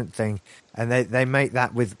entirely different thing. And they make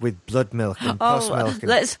that with blood milk and pus milk.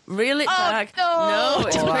 Let's reel it back. No,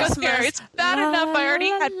 it's Christmas. It's bad enough. I already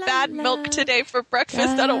had bad milk today for breakfast.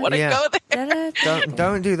 I don't want to go there.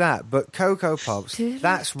 Don't do that. But Cocoa Pops,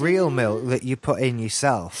 that's real milk that you put in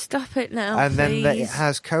yourself. Stop it now, and please. then it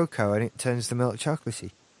has cocoa and it turns the milk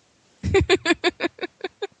chocolatey.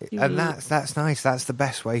 And that's nice. That's the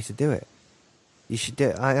best way to do it. You should do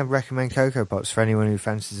it. I recommend Cocoa Pops for anyone who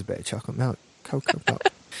fancies a bit of chocolate milk. Cocoa Pops.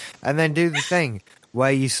 And then do the thing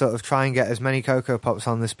where you sort of try and get as many Cocoa Pops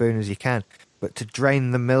on the spoon as you can, but to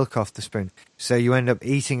drain the milk off the spoon. So you end up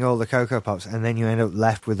eating all the Cocoa Pops and then you end up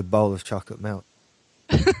left with a bowl of chocolate milk.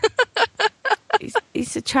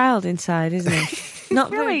 He's a child inside, isn't he?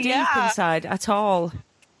 Not very deep inside at all.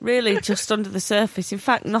 Really, just under the surface. In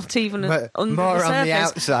fact, not even under more the surface. on the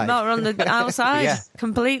outside. Not on the outside, Yeah.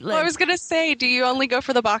 completely. Well, I was going to say, do you only go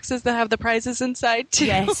for the boxes that have the prizes inside, too?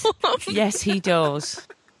 Yes. Yes, he does.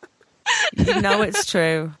 You know it's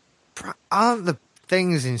true. Aren't the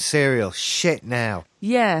things in cereal shit now?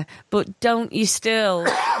 Yeah, but don't you still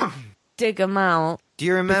dig them out? Do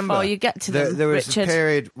you remember? Before you get to them, there was Richard. a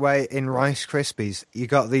period where in Rice Krispies, you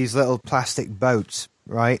got these little plastic boats,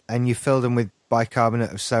 right? And you filled them with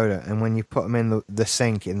bicarbonate of soda, and when you put them in the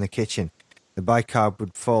sink in the kitchen, the bicarb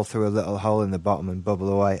would fall through a little hole in the bottom and bubble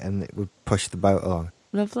away, and it would push the boat along.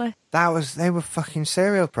 Lovely. They were fucking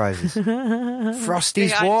cereal prizes.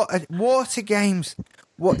 Frosty's water games.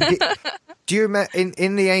 What do you remember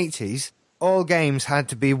in the 80s? All games had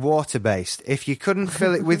to be water-based. If you couldn't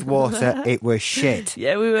fill it with water, it was shit.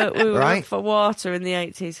 Yeah, we were right? up for water in the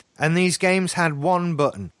 80s. And these games had one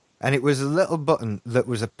button, and it was a little button that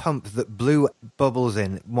was a pump that blew bubbles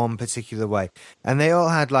in one particular way. And they all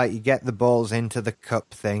had, like, you get the balls into the cup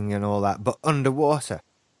thing and all that, but underwater.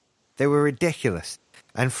 They were ridiculous.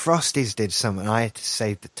 And Frosty's did something. I had to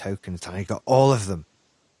save the tokens, and I got all of them.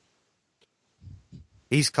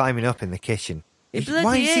 He's climbing up in the kitchen.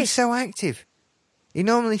 Why is he so active? He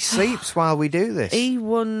normally sleeps while we do this.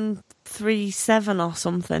 E137 or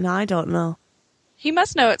something, I don't know. He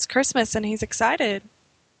must know it's Christmas and he's excited.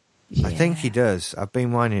 Yeah. I think he does. I've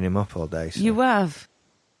been winding him up all day. So. You have.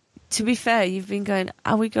 To be fair, you've been going,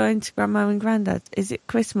 are we going to Grandma and Grandad? Is it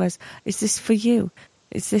Christmas? Is this for you?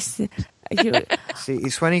 Is this... See,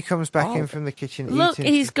 it's when he comes back in from the kitchen. Look,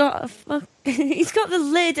 eating. he's got the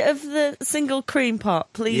lid of the single cream pot.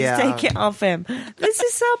 Please take it off him. This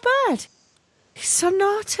is so bad. He's so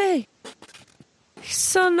naughty. He's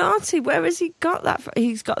so naughty. Where has he got that from?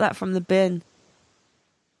 He's got that from the bin.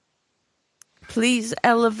 Please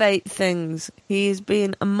elevate things. He is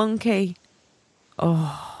being a monkey.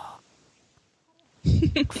 Oh.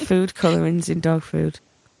 Food colourings in dog food.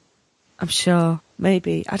 I'm sure.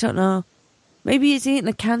 Maybe. I don't know. Maybe he's eating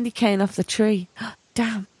a candy cane off the tree.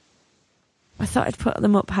 Damn. I thought I'd put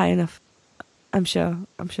them up high enough. I'm sure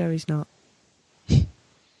he's not.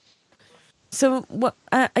 So, what?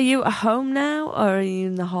 Are you at home now, or are you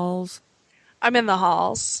in the halls? I'm in the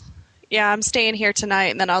halls. Yeah, I'm staying here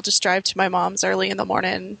tonight, and then I'll just drive to my mom's early in the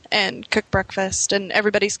morning and cook breakfast, and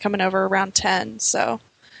everybody's coming over around 10, so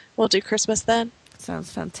we'll do Christmas then.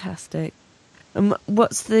 Sounds fantastic. And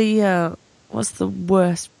what's the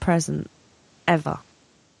worst present ever?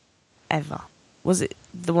 Was it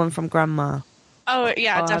the one from Grandma? Oh,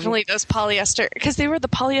 yeah, definitely those polyester, because they were the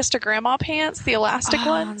polyester grandma pants, the elastic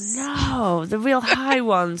ones. No, the real high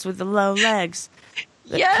ones with the low legs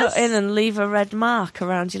that cut in and leave a red mark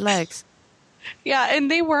around your legs. Yeah,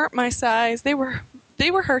 and they weren't my size. They were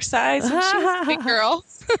her size, and she was a big girl.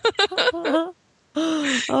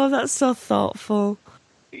 Oh, that's so thoughtful.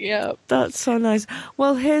 Yeah. That's so nice.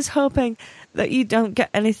 Well, here's hoping that you don't get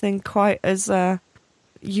anything quite as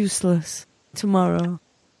useless tomorrow.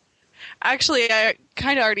 Actually, I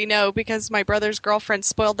kind of already know because my brother's girlfriend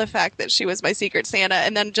spoiled the fact that she was my Secret Santa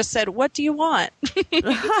and then just said, "What do you want?"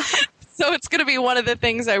 So it's going to be one of the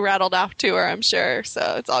things I rattled off to her, I'm sure.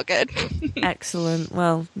 So it's all good. Excellent.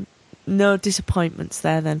 Well, no disappointments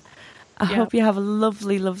there then. I hope you have a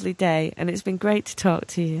lovely, lovely day, and it's been great to talk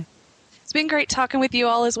to you. It's been great talking with you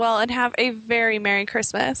all as well, and have a very Merry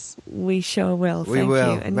Christmas. We sure will. We Thank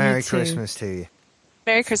will. you. And Merry Christmas to you.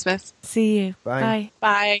 Merry Christmas. See you. Bye.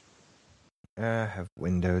 Bye. I have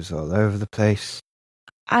windows all over the place.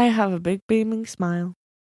 I have a big beaming smile.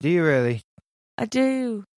 Do you really? I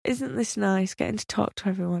do. Isn't this nice, getting to talk to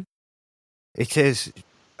everyone? It is.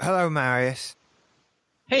 Hello, Marius.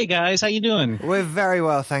 Hey, guys. How you doing? We're very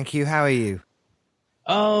well, thank you. How are you?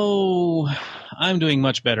 Oh, I'm doing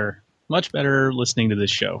much better. Much better listening to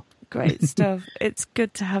this show. Great stuff. It's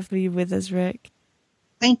good to have you with us, Rick.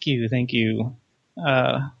 Thank you.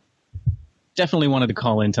 Definitely wanted to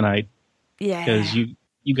call in tonight. Yeah. Because you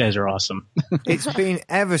guys are awesome. It's been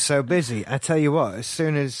ever so busy. I tell you what, as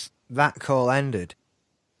soon as that call ended,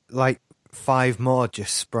 like 5 more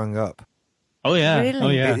just sprung up. Oh, yeah. Really? Oh,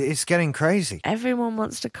 yeah. It's getting crazy. Everyone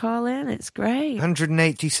wants to call in. It's great.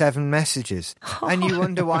 187 messages. And you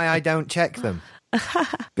wonder why I don't check them.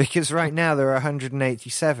 Because right now there are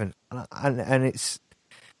 187. And it's,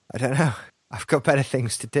 I don't know, I've got better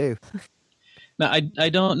things to do. Now, I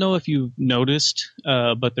don't know if you've noticed,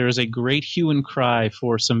 but there's a great hue and cry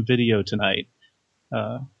for some video tonight.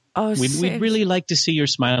 We'd really like to see your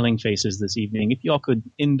smiling faces this evening. If y'all could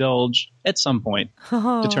indulge at some point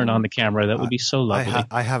to turn on the camera, that would be so lovely.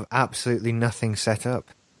 I have absolutely nothing set up.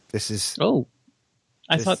 This is... Oh,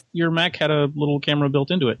 I thought your Mac had a little camera built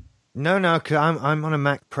into it. No, because I'm on a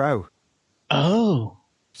Mac Pro. Oh.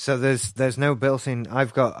 So there's no built-in.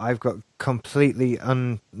 I've got completely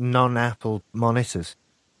non-Apple monitors.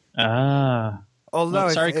 Ah. Although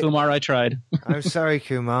sorry, Kumar, I tried. I'm sorry,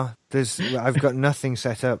 Kumar. I've got nothing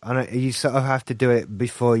set up, and you sort of have to do it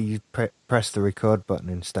before you press the record button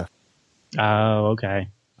and stuff. Oh, okay.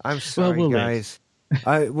 I'm sorry, guys.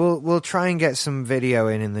 We'll try and get some video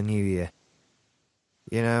in the new year.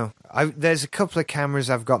 You know, there's a couple of cameras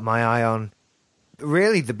I've got my eye on.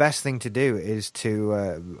 Really, the best thing to do is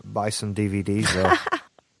to buy some DVDs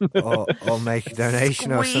or make a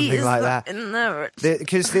donation or something like that.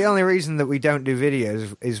 Because the only reason that we don't do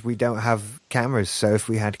videos is we don't have cameras. So if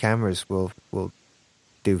we had cameras, we'll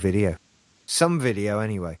do video. Some video,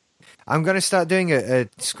 anyway. I'm going to start doing a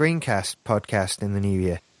screencast podcast in the new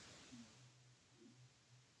year.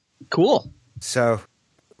 Cool. So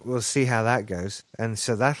we'll see how that goes. And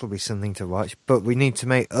so that'll be something to watch. But we need to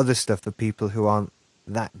make other stuff for people who aren't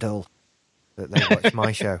that dull that they watch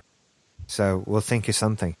my show. So we'll think of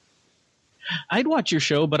something. I'd watch your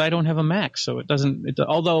show, but I don't have a Mac, so it doesn't.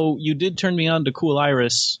 Although you did turn me on to Cool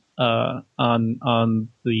Iris on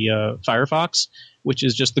the Firefox, which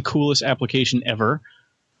is just the coolest application ever.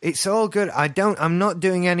 It's all good. I'm not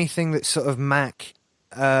doing anything that's sort of Mac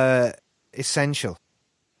essential.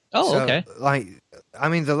 Oh, okay.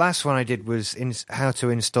 The last one I did was how to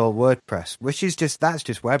install WordPress, which is that's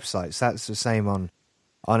just websites. That's the same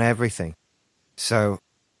on everything. So,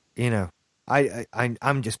 you know,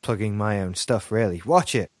 I'm just plugging my own stuff, really.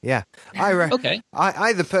 Watch it, yeah. Okay.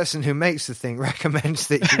 I, the person who makes the thing, recommends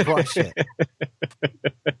that you watch it.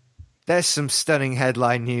 There's some stunning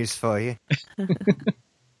headline news for you.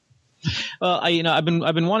 Well, I've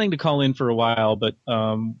been wanting to call in for a while, but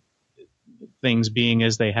things being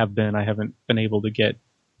as they have been, I haven't been able to get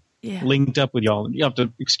linked up with y'all. You have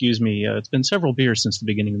to excuse me. It's been several beers since the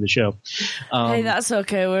beginning of the show. Hey, that's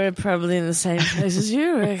okay. We're probably in the same place as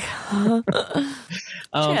you, Rick.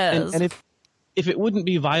 Cheers. And if it wouldn't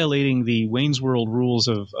be violating the Wayne's World rules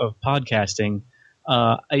of podcasting,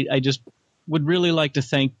 I just would really like to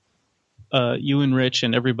thank you and Rich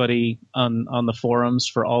and everybody on the forums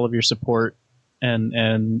for all of your support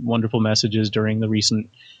and wonderful messages during the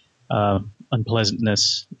recent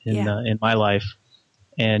unpleasantness in my life.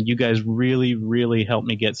 And you guys really, really helped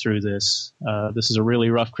me get through this. This is a really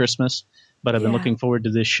rough Christmas, but I've been looking forward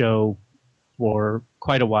to this show for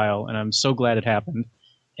quite a while, and I'm so glad it happened.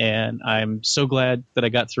 And I'm so glad that I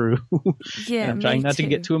got through. Yeah, I'm trying not to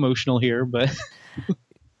get too emotional here, but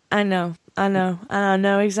I know, and I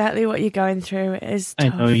know exactly what you're going through. It is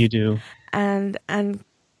tough. I know you do, and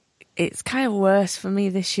it's kind of worse for me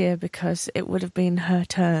this year because it would have been her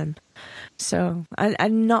turn. So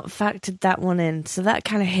I'd not factored that one in. So that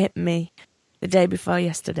kind of hit me the day before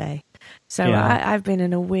yesterday. So I've been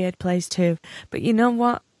in a weird place too. But you know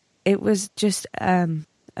what? It was just a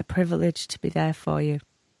privilege to be there for you.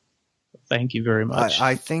 Thank you very much.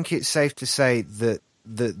 I think it's safe to say that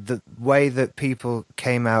the way that people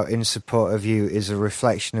came out in support of you is a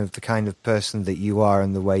reflection of the kind of person that you are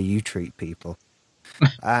and the way you treat people.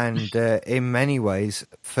 And in many ways,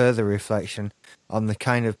 further reflection on the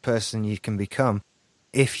kind of person you can become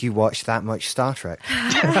if you watch that much Star Trek.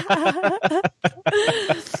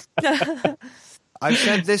 I've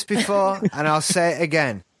said this before, and I'll say it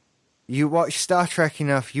again. You watch Star Trek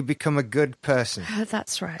enough, you become a good person.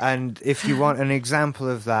 That's right. And if you want an example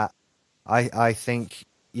of that, I think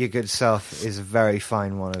your good self is a very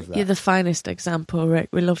fine one of that. You're the finest example, Rick.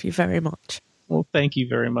 We love you very much. Well, thank you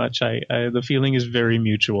very much. The feeling is very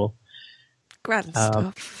mutual. Grand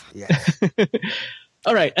stuff. Yeah.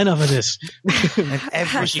 All right, enough of this. And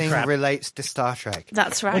everything relates to Star Trek.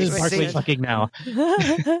 That's right. What is Barclay fucking now?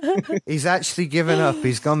 He's actually given up.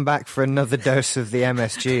 He's gone back for another dose of the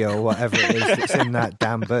MSG or whatever it is that's in that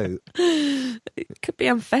damn boot. It could be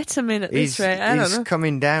amphetamine at this rate. I don't know. He's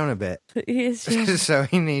coming down a bit. He is, yeah. So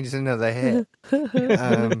he needs another hit.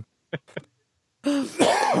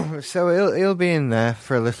 So he'll be in there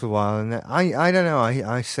for a little while, and I don't know.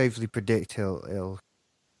 I safely predict he'll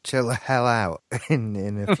chill the hell out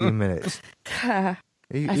in a few minutes. I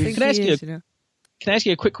think Can I ask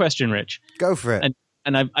you a quick question, Rich? Go for it.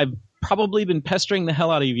 And I've probably been pestering the hell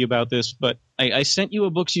out of you about this, but I sent you a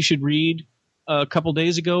books you should read a couple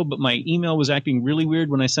days ago, but my email was acting really weird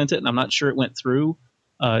when I sent it, and I'm not sure it went through.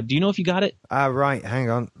 Do you know if you got it? Right, hang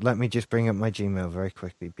on. Let me just bring up my Gmail very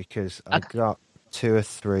quickly, because I got 2 or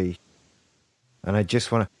 3, and I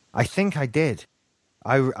just want to... I think I did.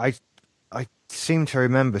 I seem to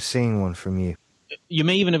remember seeing one from you. You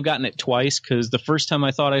may even have gotten it twice, because the first time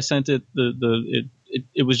I thought I sent it,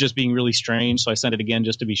 it was just being really strange, so I sent it again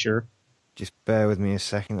just to be sure. Just bear with me a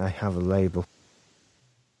second. I have a label.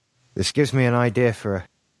 This gives me an idea for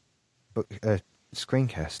a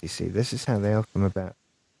screencast, you see. This is how they all come about.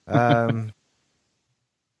 I'm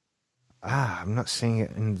not seeing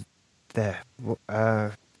it in there.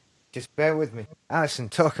 Just bear with me. Alison,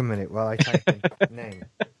 talk a minute while I type in name.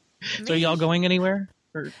 So are y'all going anywhere?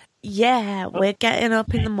 Yeah, we're getting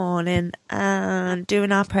up in the morning and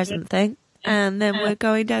doing our present thing. And then we're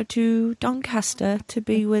going down to Doncaster to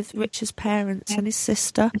be with Rich's parents and his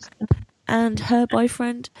sister and her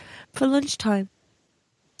boyfriend for lunchtime.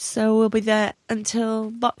 So we'll be there until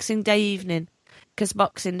Boxing Day evening, because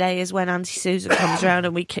Boxing Day is when Auntie Susan comes around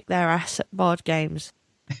and we kick their ass at board games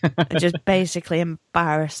and just basically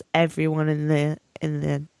embarrass everyone in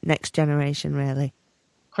the next generation, really.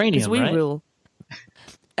 Cranium, because we right? rule.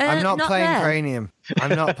 I'm not playing there. Cranium.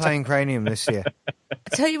 I'm not playing Cranium this year.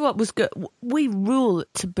 I tell you what was good. We rule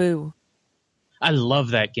at Taboo. I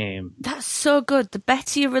love that game. That's so good. The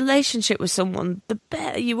better your relationship with someone, the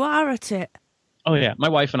better you are at it. Oh, yeah. My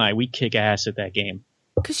wife and I, we kick ass at that game.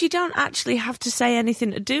 Because you don't actually have to say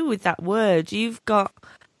anything to do with that word. You've got,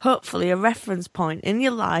 hopefully, a reference point in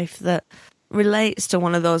your life that relates to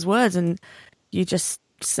one of those words, and you just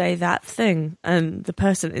say that thing, and the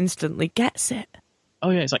person instantly gets it. Oh,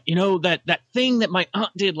 yeah. It's like, that thing that my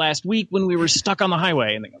aunt did last week when we were stuck on the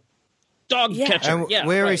highway. And they go, dog catcher. And yeah,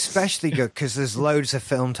 we're right. especially good because there's loads of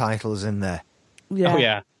film titles in there. Yeah. Oh,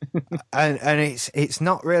 yeah. and it's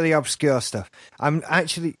not really obscure stuff. I'm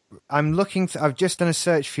looking. I've just done a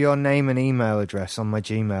search for your name and email address on my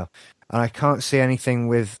Gmail, and I can't see anything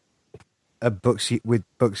with books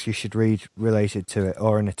you should read related to it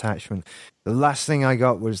or an attachment. The last thing I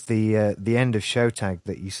got was the end of show tag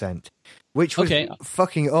that you sent, which was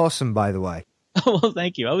fucking awesome, by the way. Oh, well,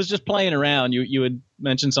 thank you. I was just playing around. You had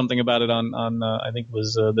mentioned something about it on I think it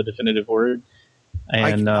was the definitive word.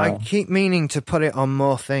 And I keep meaning to put it on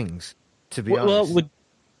more things, to be honest. Well,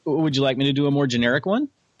 would you like me to do a more generic one?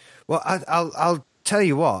 Well, I'll tell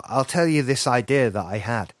you what. I'll tell you this idea that I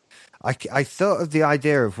had. I thought of the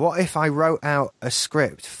idea of what if I wrote out a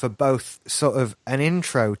script for both sort of an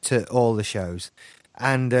intro to all the shows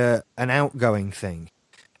and an outgoing thing,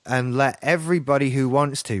 and let everybody who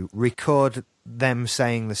wants to record them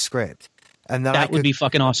saying the script. And then that would be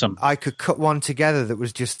fucking awesome. I could cut one together that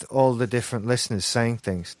was just all the different listeners saying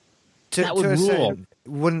things. That would rule.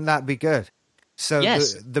 Wouldn't that be good? So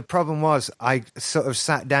yes. the problem was I sort of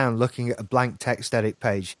sat down looking at a blank text edit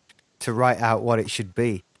page to write out what it should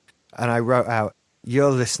be. And I wrote out,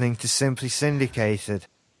 "You're listening to Simply Syndicated."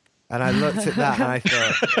 And I looked at that and I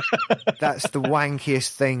thought, that's the wankiest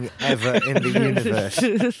thing ever in the universe.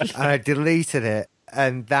 And I deleted it,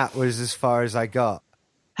 and that was as far as I got.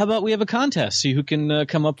 How about we have a contest? See who can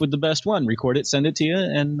come up with the best one. Record it, send it to you,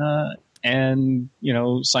 and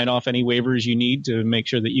sign off any waivers you need to make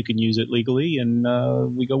sure that you can use it legally,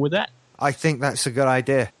 and we go with that. I think that's a good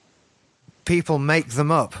idea. People make them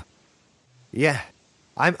up. Yeah,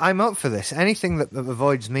 I'm up for this. Anything that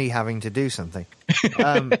avoids me having to do something.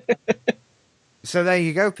 So there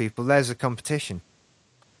you go, people. There's a competition.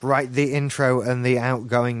 Write the intro and the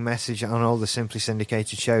outgoing message on all the Simply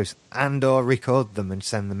Syndicated shows, and or record them and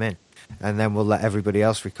send them in, and then we'll let everybody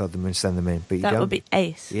else record them and send them in. But that would be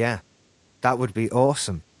ace. Yeah, that would be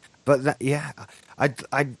awesome. But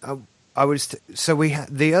I was. So we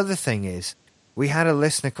had the other thing is we had a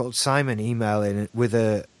listener called Simon email in with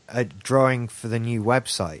a drawing for the new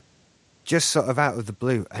website, just sort of out of the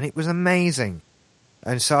blue, and it was amazing.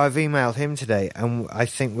 And so I've emailed him today, and I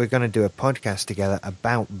think we're going to do a podcast together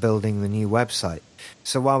about building the new website.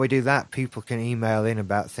 So while we do that, people can email in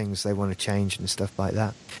about things they want to change and stuff like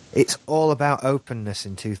that. It's all about openness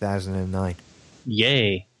in 2009.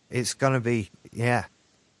 Yay. It's going to be, yeah.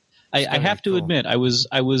 I have to admit, I was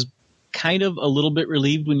kind of a little bit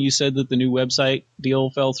relieved when you said that the new website deal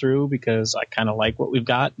fell through, because I kind of like what we've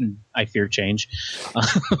got, and I fear change.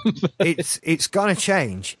 It's going to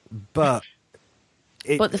change, but...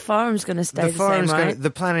 but the forum's going to stay the same, right? The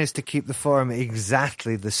plan is to keep the forum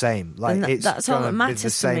exactly the same. That's all that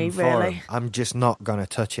matters to me, really. I'm just not going to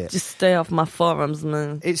touch it. Just stay off my forums,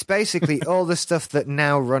 man. It's basically all the stuff that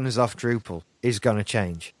now runs off Drupal is going to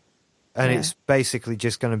change. And it's basically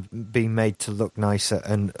just going to be made to look nicer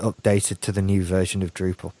and updated to the new version of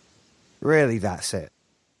Drupal. Really, that's it,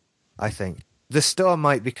 I think. The store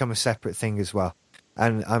might become a separate thing as well.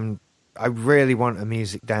 And I really want a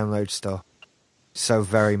music download store. So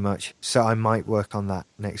very much. So I might work on that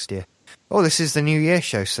next year. Oh, this is the New Year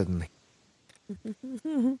show suddenly.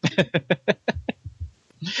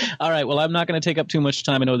 All right. Well, I'm not going to take up too much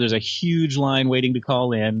time. I know there's a huge line waiting to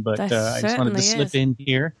call in, but I just wanted to slip in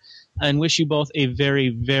here and wish you both a very,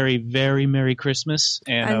 very, very Merry Christmas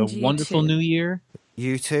and a wonderful New Year.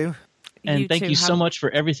 You too. And thank you so much for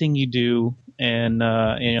everything you do. And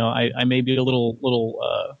I may be a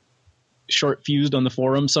little short fused on the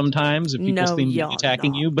forum sometimes if people seem to be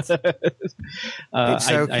attacking you, but it's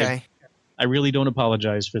okay. I really don't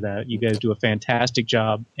apologize for that. You guys do a fantastic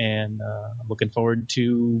job, and I'm looking forward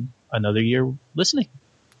to another year listening.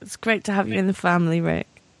 It's great to have you in the family, Rick.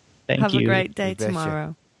 Thank you. Have a great day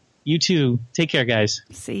tomorrow. You too. Take care, guys.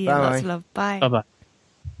 See you. Lots of love. Bye. Bye-bye.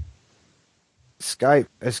 Skype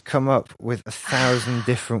has come up with 1,000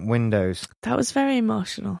 different windows. That was very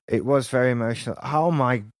emotional. It was very emotional. Oh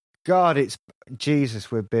my God, it's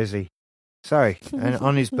Jesus, we're busy. Sorry, and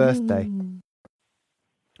on his birthday.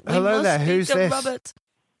 Hello there, who's this? Robert.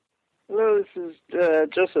 Hello, this is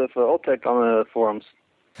Joseph Oltek on the forums.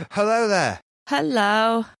 Hello there.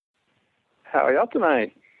 Hello. How are y'all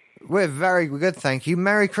tonight? We're very good, thank you.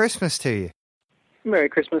 Merry Christmas to you. Merry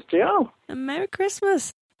Christmas to y'all. And Merry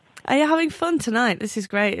Christmas. Are you having fun tonight? This is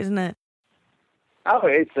great, isn't it? Oh,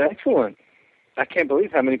 it's excellent. I can't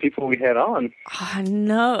believe how many people we had on. I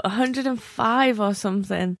know, 105 or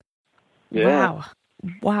something. Yeah.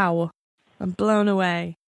 Wow. I'm blown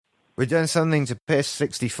away. We're doing something to piss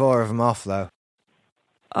 64 of them off, though.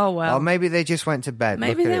 Oh, well. Or maybe they just went to bed.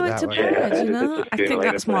 Maybe they went to bed, you know? I think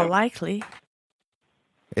that's more likely.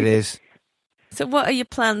 It is. So what are your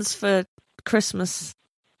plans for Christmas?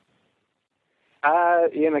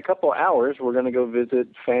 In a couple hours, we're going to go visit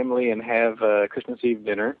family and have Christmas Eve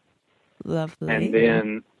dinner. Lovely. And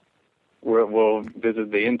then we'll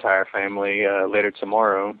visit the entire family later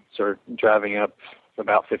tomorrow. So we're driving up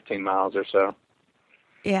about 15 miles or so.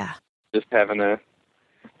 Yeah. Just having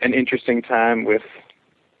an interesting time with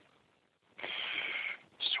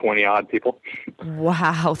 20-odd people.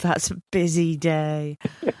 Wow, that's a busy day.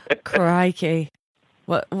 Crikey.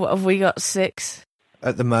 What have we got, 6?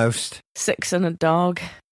 At the most. 6 and a dog.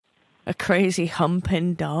 A crazy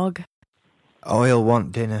humping dog. Oh, he'll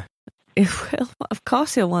want dinner. He will. Of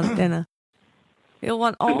course he'll want dinner. He'll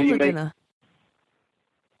want all the dinner.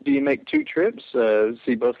 Do you make 2 trips,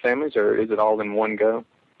 see both families, or is it all in one go?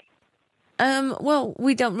 Well,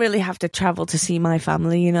 we don't really have to travel to see my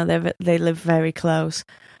family. You know, they live very close.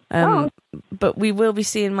 But we will be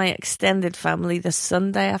seeing my extended family the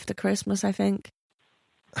Sunday after Christmas, I think.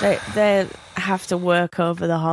 They have to work over the holidays.